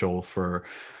potential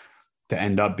to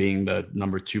end up being the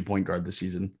number 2 point guard this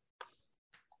season.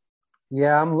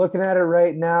 Yeah, I'm looking at it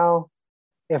right now.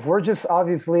 If we're just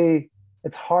obviously,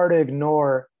 it's hard to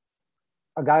ignore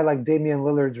a guy like Damian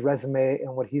Lillard's resume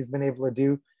and what he's been able to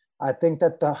do. I think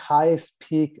that the highest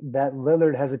peak that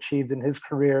Lillard has achieved in his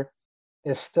career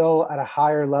is still at a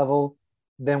higher level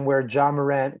than where Ja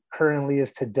Morant currently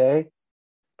is today.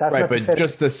 That's right, but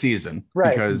just this season.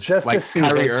 Right, because just like this season.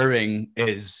 Kyrie Irving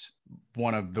is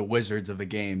one of the wizards of the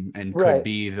game and could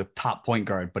be the top point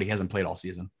guard, but he hasn't played all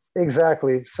season.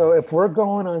 Exactly. So if we're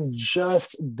going on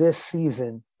just this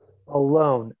season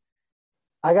alone,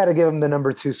 I got to give him the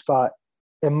number 2 spot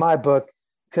in my book,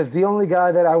 because the only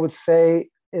guy that I would say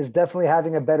is definitely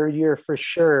having a better year for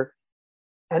sure,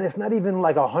 and it's not even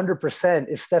like 100%,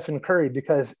 is Stephen Curry,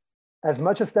 because as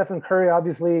much as Stephen Curry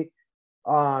obviously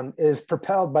is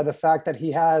propelled by the fact that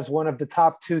he has one of the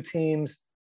top 2 teams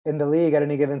in the league at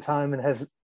any given time and has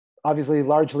obviously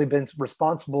largely been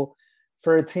responsible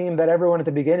for a team that everyone at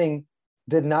the beginning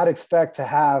did not expect to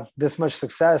have this much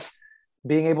success,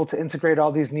 being able to integrate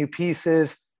all these new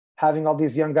pieces, having all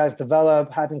these young guys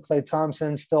develop, having Klay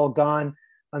Thompson still gone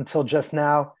until just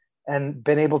now and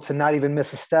been able to not even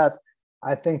miss a step.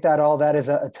 I think that all that is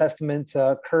a testament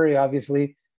to Curry,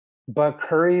 obviously, but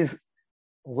Curry's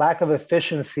lack of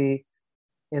efficiency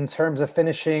in terms of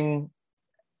finishing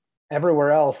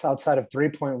everywhere else outside of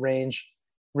 3-point range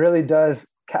really does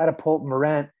catapult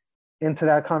Morant into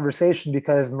that conversation,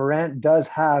 because Morant does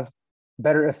have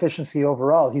better efficiency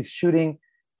overall. He's shooting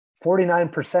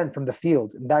 49% from the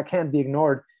field. And that can't be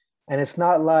ignored. And it's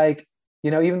not like,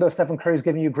 even though Stephen Curry is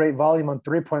giving you great volume on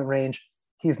three-point range,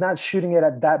 he's not shooting it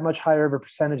at that much higher of a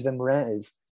percentage than Morant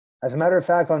is. As a matter of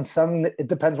fact, on some, it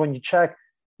depends when you check,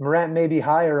 Morant may be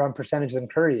higher on percentage than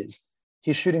Curry is.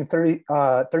 He's shooting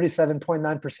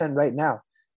 37.9% right now.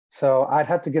 So I'd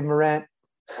have to give Morant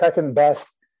second best.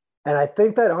 And I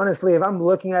think that, honestly, if I'm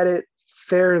looking at it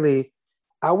fairly,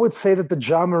 I would say that the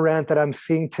Ja Morant that I'm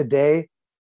seeing today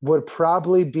would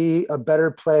probably be a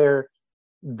better player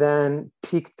than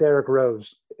peak Derrick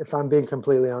Rose, if I'm being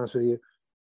completely honest with you.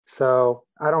 So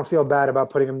I don't feel bad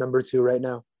about putting him number 2 right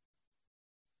now.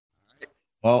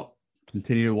 Well,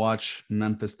 continue to watch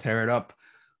Memphis tear it up.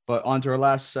 But on to our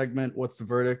last segment, what's the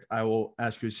verdict? I will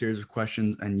ask you a series of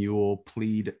questions, and you will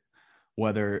plead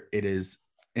whether it is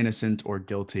innocent or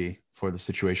guilty for the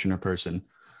situation or person.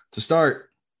 To start,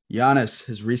 Giannis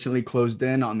has recently closed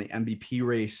in on the MVP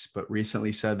race, but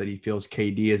recently said that he feels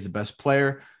KD is the best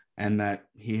player and that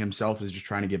he himself is just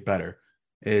trying to get better.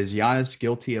 Is Giannis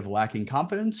guilty of lacking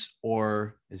confidence,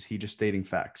 or is he just stating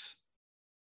facts?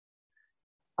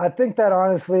 I think that,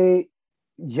 honestly,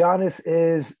 Giannis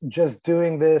is just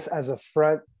doing this as a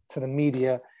front to the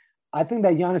media. I think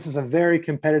that Giannis is a very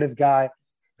competitive guy.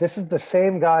 This is the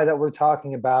same guy that we're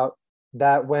talking about,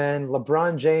 that when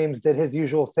LeBron James did his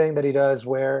usual thing that he does,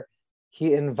 where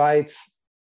he invites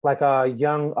like a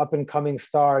young up-and-coming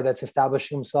star that's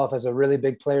establishing himself as a really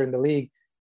big player in the league,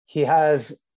 he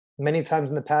has many times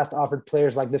in the past offered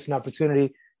players like this an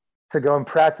opportunity to go and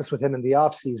practice with him in the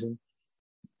offseason.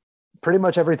 Pretty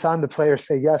much every time the players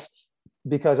say yes,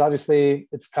 because obviously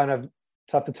it's kind of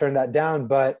tough to turn that down.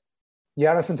 But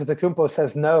Giannis Antetokounmpo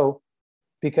says no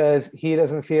because he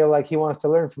doesn't feel like he wants to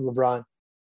learn from LeBron.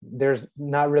 There's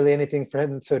not really anything for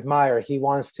him to admire. He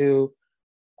wants to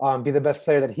be the best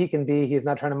player that he can be. He's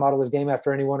not trying to model his game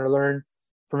after anyone or learn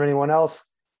from anyone else.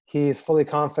 He's fully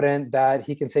confident that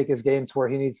he can take his game to where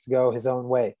he needs to go his own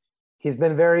way. He's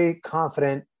been very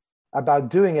confident about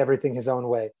doing everything his own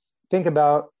way. Think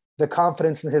about the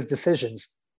confidence in his decisions.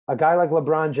 A guy like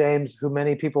LeBron James, who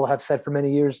many people have said for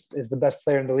many years is the best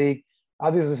player in the league,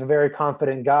 obviously is a very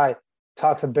confident guy,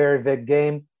 talks a very big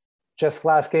game. Just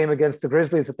last game against the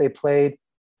Grizzlies that they played,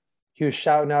 he was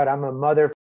shouting out, "I'm a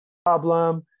mother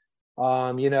problem,"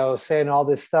 saying all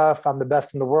this stuff. "I'm the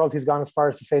best in the world." He's gone as far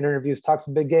as to say in interviews, talks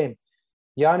a big game.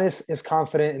 Giannis is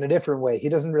confident in a different way. He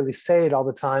doesn't really say it all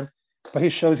the time, but he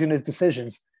shows you in his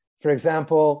decisions. For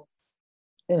example,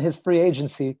 in his free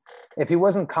agency, if he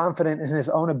wasn't confident in his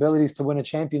own abilities to win a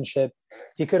championship,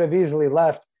 he could have easily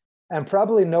left, and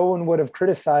probably no one would have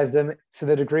criticized him to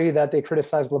the degree that they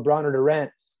criticized LeBron or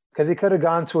Durant, because he could have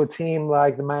gone to a team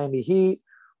like the Miami Heat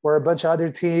or a bunch of other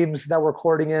teams that were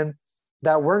courting him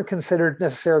that weren't considered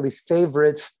necessarily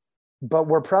favorites, but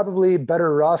were probably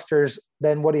better rosters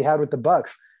than what he had with the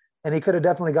Bucks. And he could have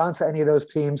definitely gone to any of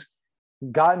those teams,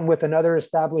 gotten with another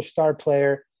established star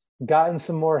player, gotten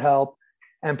some more help,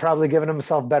 and probably given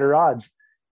himself better odds.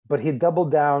 But he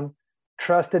doubled down,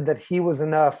 trusted that he was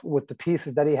enough with the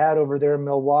pieces that he had over there in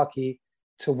Milwaukee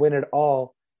to win it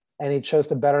all. And he chose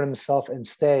to bet on himself and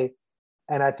stay.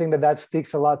 And I think that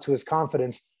speaks a lot to his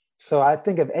confidence. So I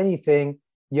think, if anything,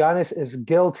 Giannis is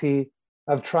guilty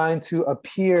of trying to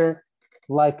appear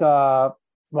like a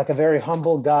very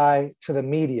humble guy to the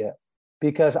media,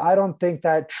 because I don't think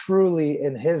that truly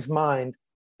in his mind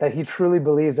that he truly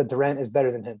believes that Durant is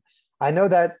better than him. I know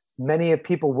that many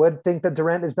people would think that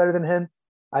Durant is better than him.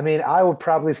 I mean, I would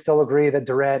probably still agree that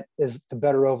Durant is the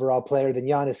better overall player than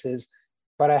Giannis is,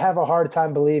 but I have a hard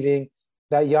time believing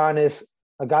that Giannis,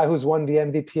 a guy who's won the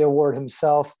MVP award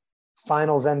himself,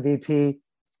 Finals MVP,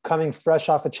 coming fresh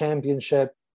off a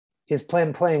championship, he's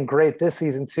playing great this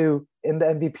season too, in the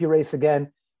MVP race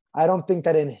again. I don't think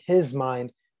that in his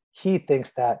mind he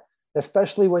thinks that,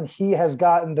 especially when he has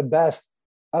gotten the best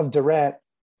of Durant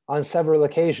on several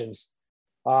occasions,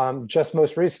 just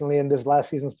most recently in this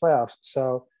last season's playoffs.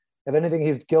 So if anything,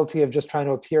 he's guilty of just trying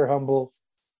to appear humble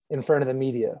in front of the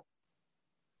media.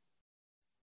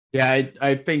 Yeah,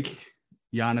 I think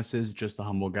Giannis is just a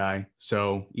humble guy.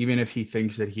 So even if he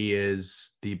thinks that he is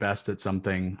the best at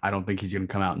something, I don't think he's going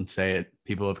to come out and say it.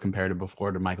 People have compared it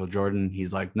before to Michael Jordan.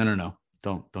 He's like, no,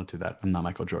 don't do that. I'm not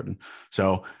Michael Jordan.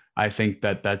 So I think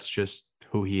that that's just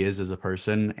who he is as a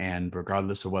person. And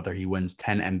regardless of whether he wins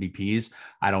 10 MVPs,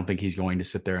 I don't think he's going to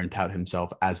sit there and tout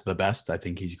himself as the best. I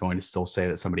think he's going to still say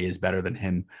that somebody is better than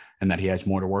him and that he has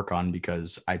more to work on,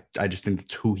 because I just think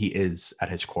it's who he is at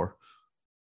his core.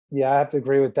 Yeah, I have to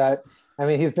agree with that. I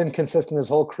mean, he's been consistent his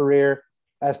whole career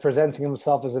as presenting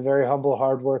himself as a very humble,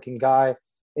 hardworking guy.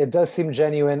 It does seem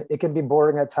genuine. It can be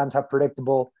boring at times, how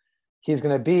predictable. he's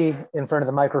going to be in front of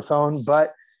the microphone,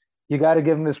 but you got to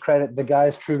give him his credit. The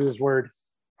guy's true to his word.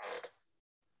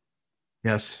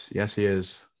 Yes, he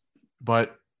is.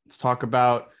 But let's talk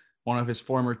about one of his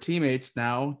former teammates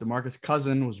now. DeMarcus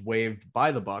Cousins was waived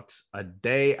by the Bucks a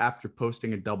day after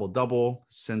posting a double-double,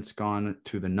 since gone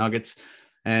to the Nuggets.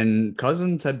 And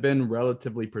Cousins had been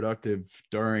relatively productive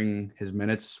during his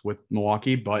minutes with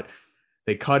Milwaukee, but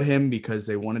they cut him because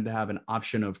they wanted to have an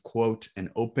option of, quote,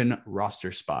 an open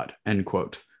roster spot, end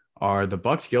quote. Are the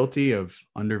Bucks guilty of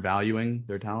undervaluing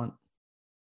their talent?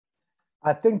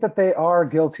 I think that they are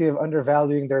guilty of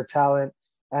undervaluing their talent.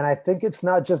 And I think it's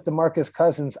not just DeMarcus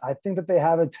Cousins. I think that they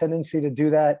have a tendency to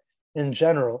do that in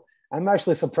general. I'm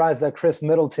actually surprised that Chris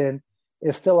Middleton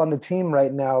is still on the team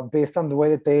right now based on the way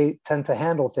that they tend to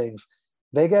handle things.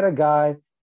 They get a guy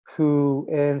who,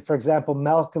 for example,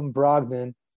 Malcolm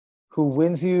Brogdon, who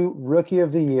wins you Rookie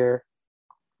of the Year.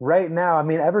 Right now, I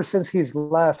mean, ever since he's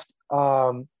left,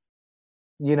 the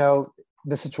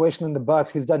situation in the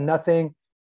Bucks, he's done nothing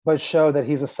but show that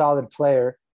he's a solid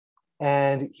player.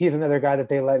 And he's another guy that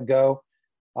they let go.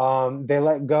 They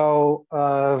let go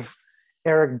of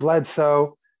Eric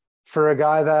Bledsoe for a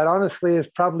guy that honestly is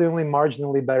probably only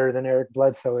marginally better than Eric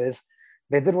Bledsoe is.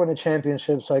 They did win a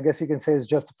championship, so I guess you can say it's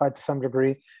justified to some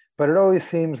degree. But it always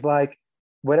seems like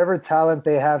whatever talent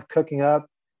they have cooking up,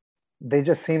 they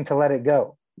just seem to let it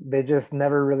go. They just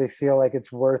never really feel like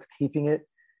it's worth keeping it.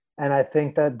 And I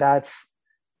think that that's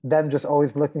them just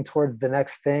always looking towards the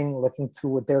next thing, looking to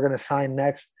what they're going to sign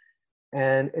next.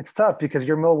 And it's tough because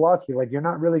you're Milwaukee. Like, you're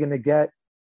not really going to get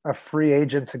a free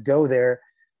agent to go there.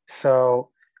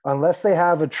 So unless they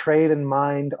have a trade in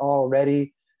mind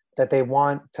already that they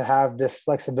want to have this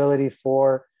flexibility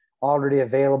for already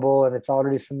available, and it's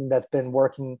already something that's been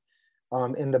working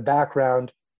in the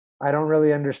background, I don't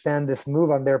really understand this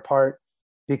move on their part,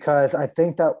 because I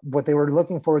think that what they were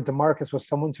looking for with DeMarcus was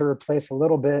someone to replace a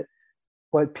little bit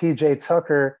what PJ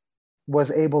Tucker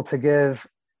was able to give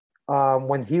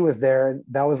when he was there.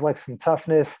 That was like some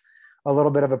toughness, a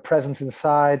little bit of a presence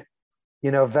inside,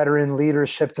 veteran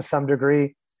leadership to some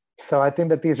degree. So I think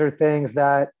that these are things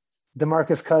that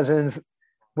DeMarcus Cousins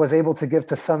was able to give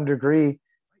to some degree,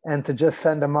 and to just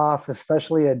send him off,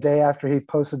 especially a day after he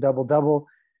posted double-double,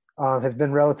 has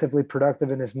been relatively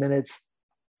productive in his minutes.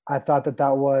 I thought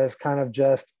that was kind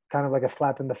of like a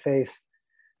slap in the face.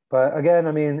 But again,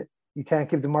 I mean, you can't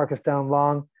keep DeMarcus down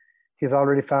long. He's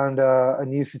already found a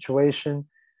new situation.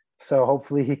 So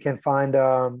hopefully he can find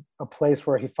a place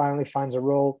where he finally finds a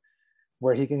role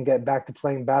where he can get back to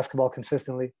playing basketball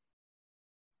consistently.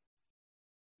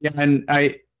 Yeah, and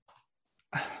I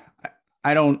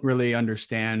don't really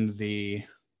understand the,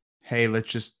 hey, let's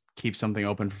just keep something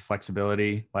open for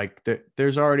flexibility. Like,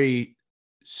 there's already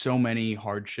so many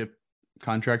hardship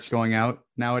contracts going out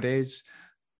nowadays,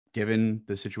 given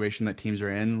the situation that teams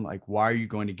are in. Like, why are you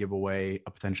going to give away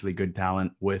a potentially good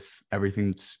talent with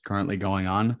everything that's currently going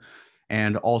on?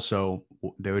 And also,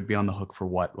 they would be on the hook for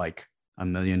what, like $1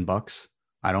 million?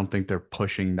 I don't think they're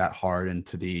pushing that hard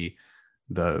into the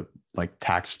like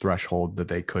tax threshold that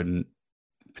they couldn't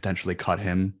potentially cut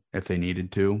him if they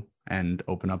needed to and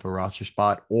open up a roster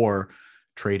spot, or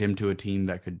trade him to a team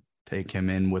that could take him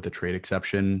in with a trade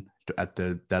exception at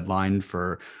the deadline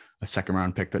for a second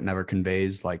round pick that never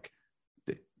conveys. Like,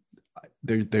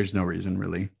 there's no reason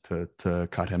really to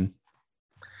cut him.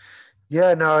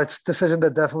 Yeah, no, it's a decision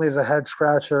that definitely is a head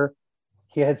scratcher.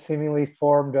 He had seemingly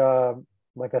formed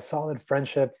like a solid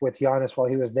friendship with Giannis while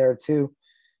he was there too.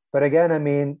 But again, I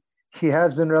mean, he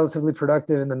has been relatively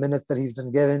productive in the minutes that he's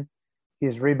been given.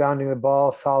 He's rebounding the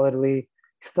ball solidly.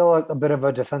 Still a bit of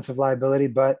a defensive liability,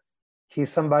 but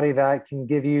he's somebody that can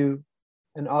give you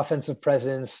an offensive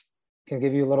presence, can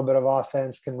give you a little bit of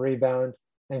offense, can rebound,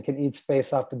 and can eat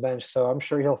space off the bench. So I'm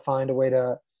sure he'll find a way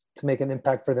to make an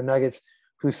impact for the Nuggets,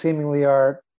 who seemingly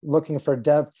are looking for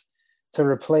depth to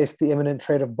replace the imminent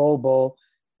trade of Bol Bol.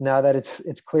 Now that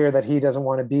it's clear that he doesn't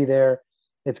want to be there,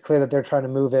 it's clear that they're trying to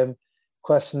move him.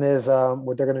 Question is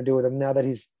what they're going to do with him now that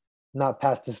he's not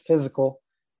past his physical.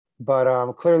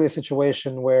 But clearly a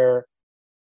situation where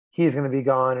he's going to be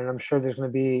gone, and I'm sure there's going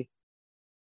to be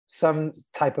some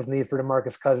type of need for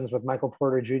DeMarcus Cousins with Michael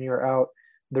Porter Jr. out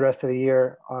the rest of the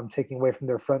year, taking away from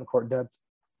their front court depth.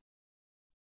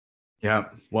 Yeah.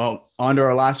 Well, on to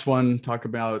our last one. Talk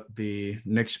about the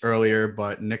Knicks earlier,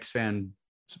 but Knicks fans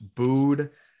booed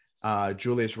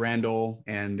Julius Randle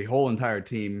and the whole entire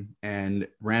team. And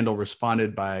Randle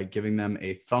responded by giving them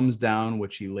a thumbs down,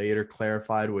 which he later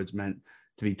clarified was meant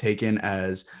to be taken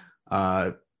as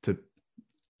to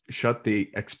shut the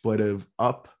expletive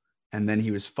up. And then he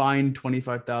was fined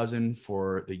 $25,000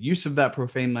 for the use of that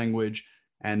profane language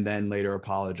and then later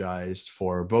apologized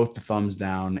for both the thumbs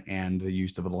down and the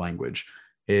use of the language.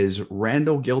 Is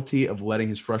Randle guilty of letting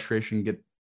his frustration get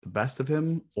the best of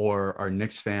him, or are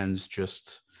Knicks fans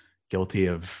just guilty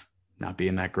of not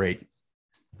being that great?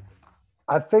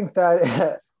 I think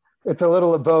that it's a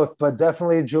little of both, but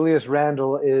definitely Julius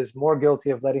Randle is more guilty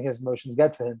of letting his emotions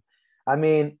get to him. I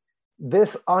mean,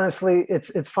 this honestly,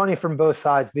 it's funny from both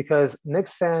sides because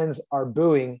Knicks fans are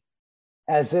booing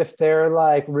as if they're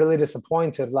like really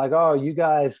disappointed, like, oh, you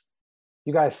guys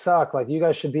suck, like you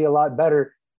guys should be a lot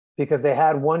better, because they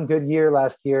had one good year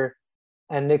last year,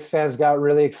 and Knicks fans got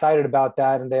really excited about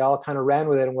that, and they all kind of ran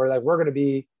with it, and we're like, we're going to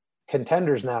be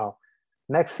contenders now.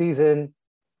 Next season,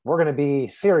 we're going to be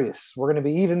serious. We're going to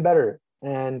be even better.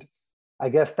 And I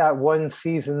guess that one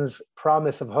season's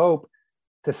promise of hope,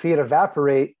 to see it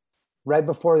evaporate right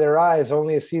before their eyes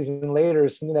only a season later,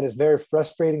 is something that is very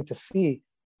frustrating to see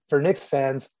for Knicks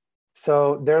fans.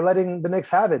 So they're letting the Knicks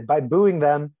have it by booing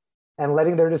them and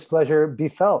letting their displeasure be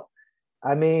felt.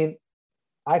 I mean,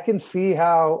 I can see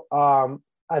how,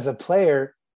 as a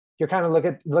player, you're kind of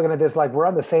looking at this like we're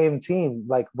on the same team.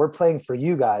 Like, we're playing for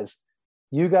you guys.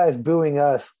 You guys booing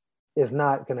us is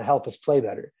not going to help us play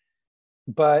better.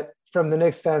 But from the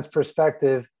Knicks fans'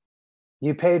 perspective,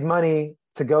 you paid money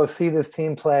to go see this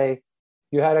team play.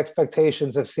 You had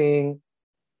expectations of seeing,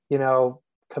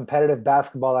 competitive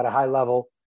basketball at a high level,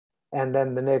 and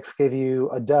then the Knicks give you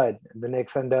a dud. The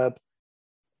Knicks end up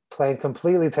playing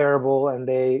completely terrible, and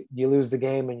you lose the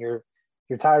game, and you're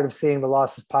tired of seeing the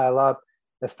losses pile up,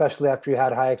 especially after you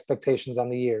had high expectations on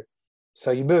the year.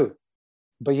 So you boo.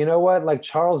 But you know what? Like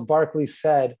Charles Barkley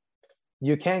said,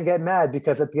 you can't get mad,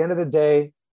 because at the end of the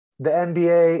day, the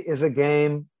NBA is a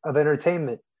game of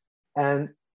entertainment. And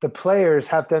the players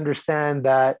have to understand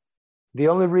that the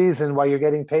only reason why you're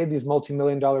getting paid these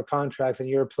multi-million-dollar contracts and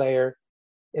you're a player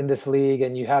in this league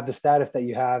and you have the status that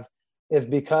you have is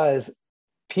because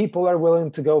people are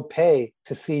willing to go pay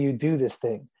to see you do this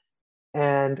thing.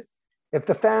 And if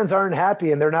the fans aren't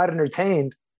happy and they're not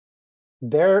entertained,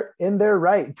 they're in their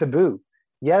right to boo.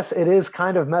 Yes, it is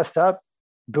kind of messed up.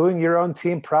 Booing your own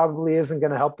team probably isn't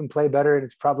going to help them play better, and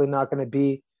it's probably not going to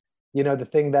be, the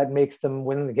thing that makes them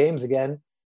win the games again.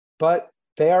 But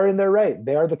they are in their right.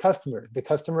 They are the customer. The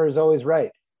customer is always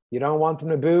right. You don't want them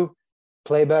to boo,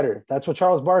 play better. That's what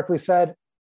Charles Barkley said,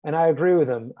 and I agree with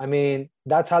him. I mean,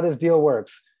 that's how this deal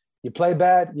works. You play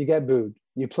bad, you get booed.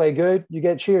 You play good, you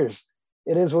get cheers.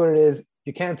 It is what it is.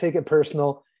 You can't take it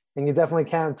personal, and you definitely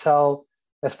can't tell,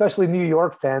 especially New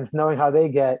York fans, knowing how they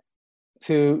get,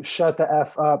 to shut the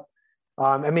F up.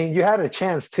 I mean, you had a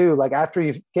chance too. Like, after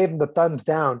you gave them the thumbs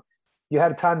down, you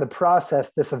had time to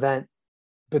process this event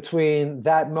between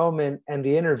that moment and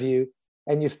the interview,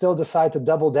 and you still decide to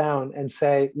double down and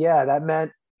say, yeah, that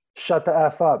meant shut the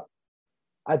F up.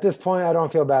 At this point, I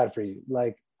don't feel bad for you.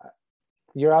 Like,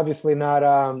 you're obviously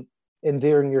not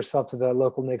endearing yourself to the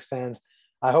local Knicks fans.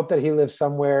 I hope that he lives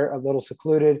somewhere a little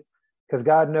secluded, because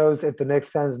God knows if the Knicks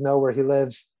fans know where he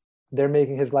lives, they're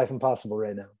making his life impossible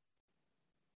right now.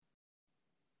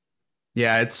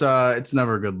 Yeah, it's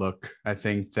never a good look. I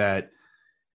think that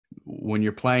when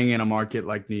you're playing in a market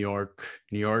like New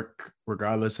York,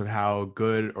 regardless of how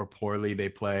good or poorly they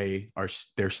play,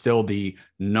 they're still the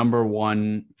number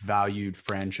one valued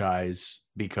franchise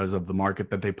because of the market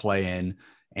that they play in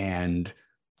and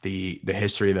the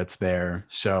history that's there.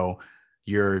 So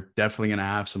you're definitely going to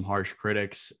have some harsh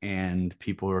critics and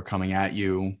people who are coming at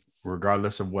you,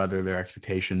 regardless of whether their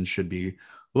expectations should be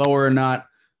lower or not.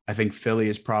 I think Philly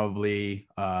is probably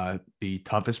the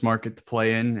toughest market to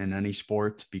play in any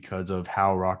sport because of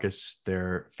how raucous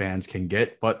their fans can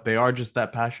get, but they are just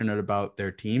that passionate about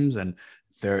their teams. And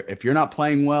if you're not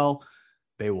playing well,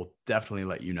 they will definitely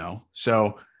let you know.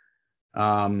 So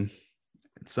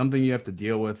it's something you have to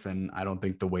deal with. And I don't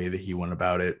think the way that he went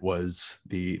about it was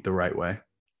the right way.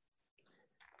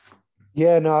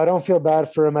 Yeah, no, I don't feel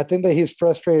bad for him. I think that he's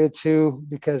frustrated too,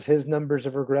 because his numbers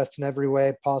have regressed in every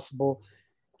way possible.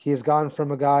 He's gone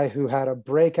from a guy who had a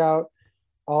breakout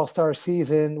all-star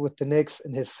season with the Knicks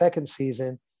in his second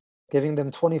season, giving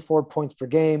them 24 points per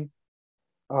game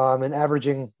and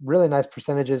averaging really nice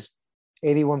percentages,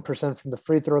 81% from the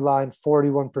free throw line,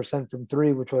 41% from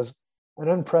three, which was an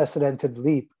unprecedented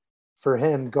leap for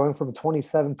him, going from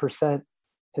 27%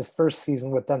 his first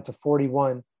season with them to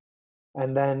 41,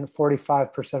 and then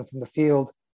 45% from the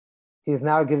field. He's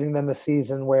now giving them a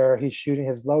season where he's shooting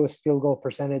his lowest field goal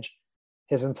percentage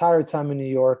his entire time in New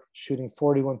York, shooting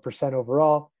 41%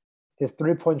 overall. His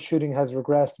three-point shooting has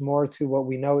regressed more to what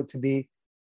we know it to be,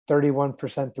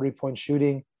 31% three-point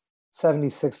shooting,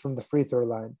 76 from the free throw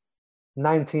line,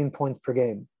 19 points per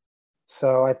game.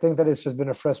 So I think that it's just been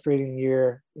a frustrating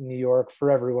year in New York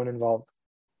for everyone involved.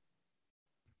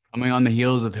 Coming on the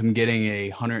heels of him getting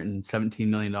a $117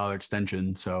 million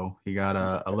extension. So he got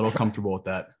a little comfortable with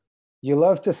that. You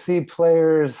love to see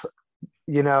players,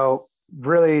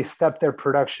 really step their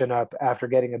production up after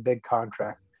getting a big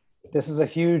contract. This is a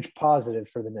huge positive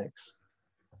for the Knicks.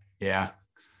 Yeah.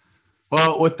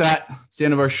 Well, with that, it's the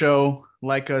end of our show.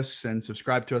 Like us and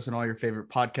subscribe to us on all your favorite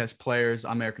podcast players.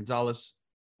 I'm Eric Gonzalez.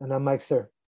 And I'm Mike Sir.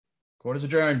 Court is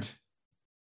adjourned.